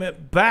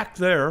equipment back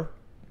there.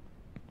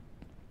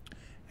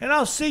 And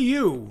I'll see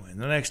you in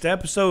the next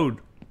episode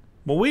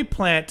when we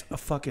plant a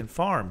fucking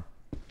farm.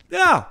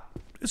 Yeah,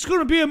 it's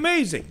going to be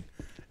amazing.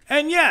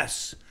 And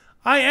yes,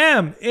 I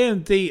am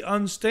in the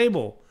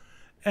unstable.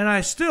 And I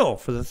still,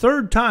 for the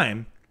third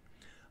time,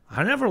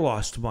 I never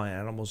lost my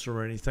animals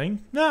or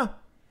anything. No,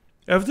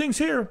 everything's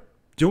here.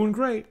 Doing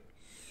great.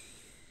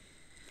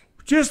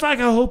 Just like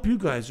I hope you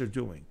guys are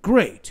doing.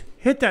 Great.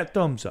 Hit that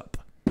thumbs up.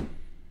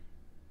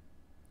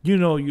 You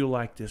know you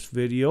like this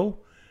video.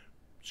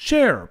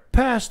 Share.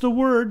 Pass the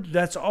word.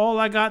 That's all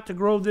I got to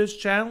grow this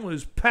channel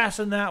is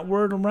passing that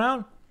word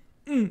around.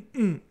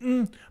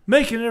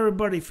 Making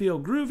everybody feel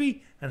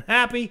groovy and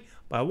happy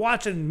by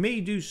watching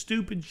me do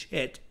stupid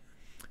shit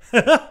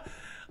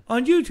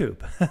on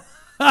YouTube.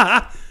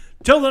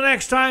 Till the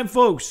next time,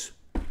 folks.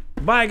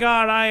 By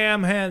God, I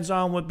am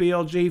hands-on with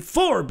BLG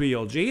for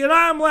BLG, and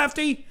I'm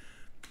Lefty,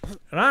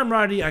 and I'm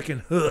Righty. I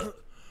can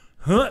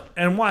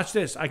and watch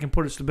this. I can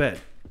put us to bed.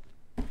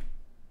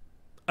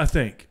 I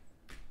think.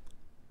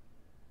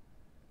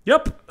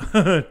 Yep.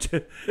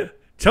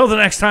 Till the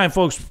next time,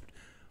 folks.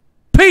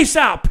 Peace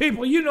out,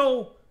 people. You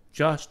know,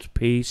 just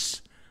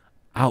peace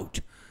out.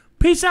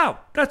 Peace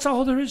out. That's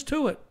all there is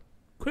to it.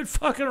 Quit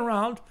fucking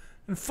around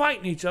and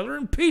fighting each other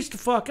and peace the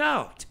fuck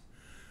out.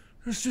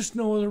 There's just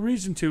no other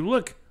reason to.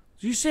 Look,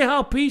 do you see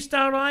how peaced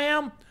out I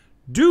am?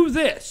 Do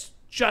this.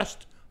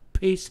 Just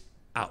peace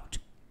out.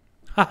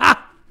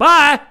 Ha-ha.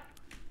 Bye.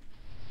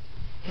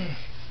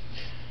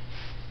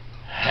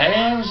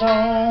 Hands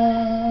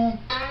on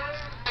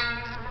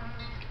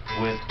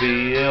with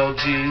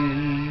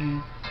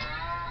BLG.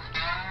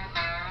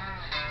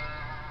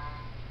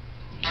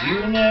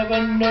 You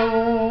never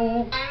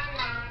know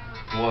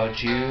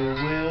what you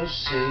will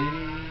see.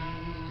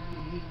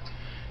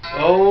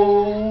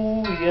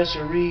 Oh, yes,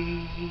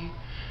 sirree.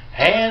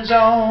 Hands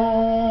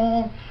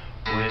on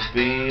with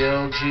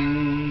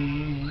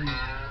BLG.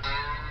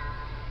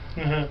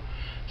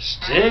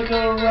 Stick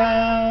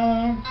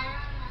around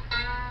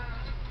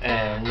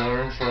and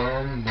learn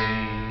from me.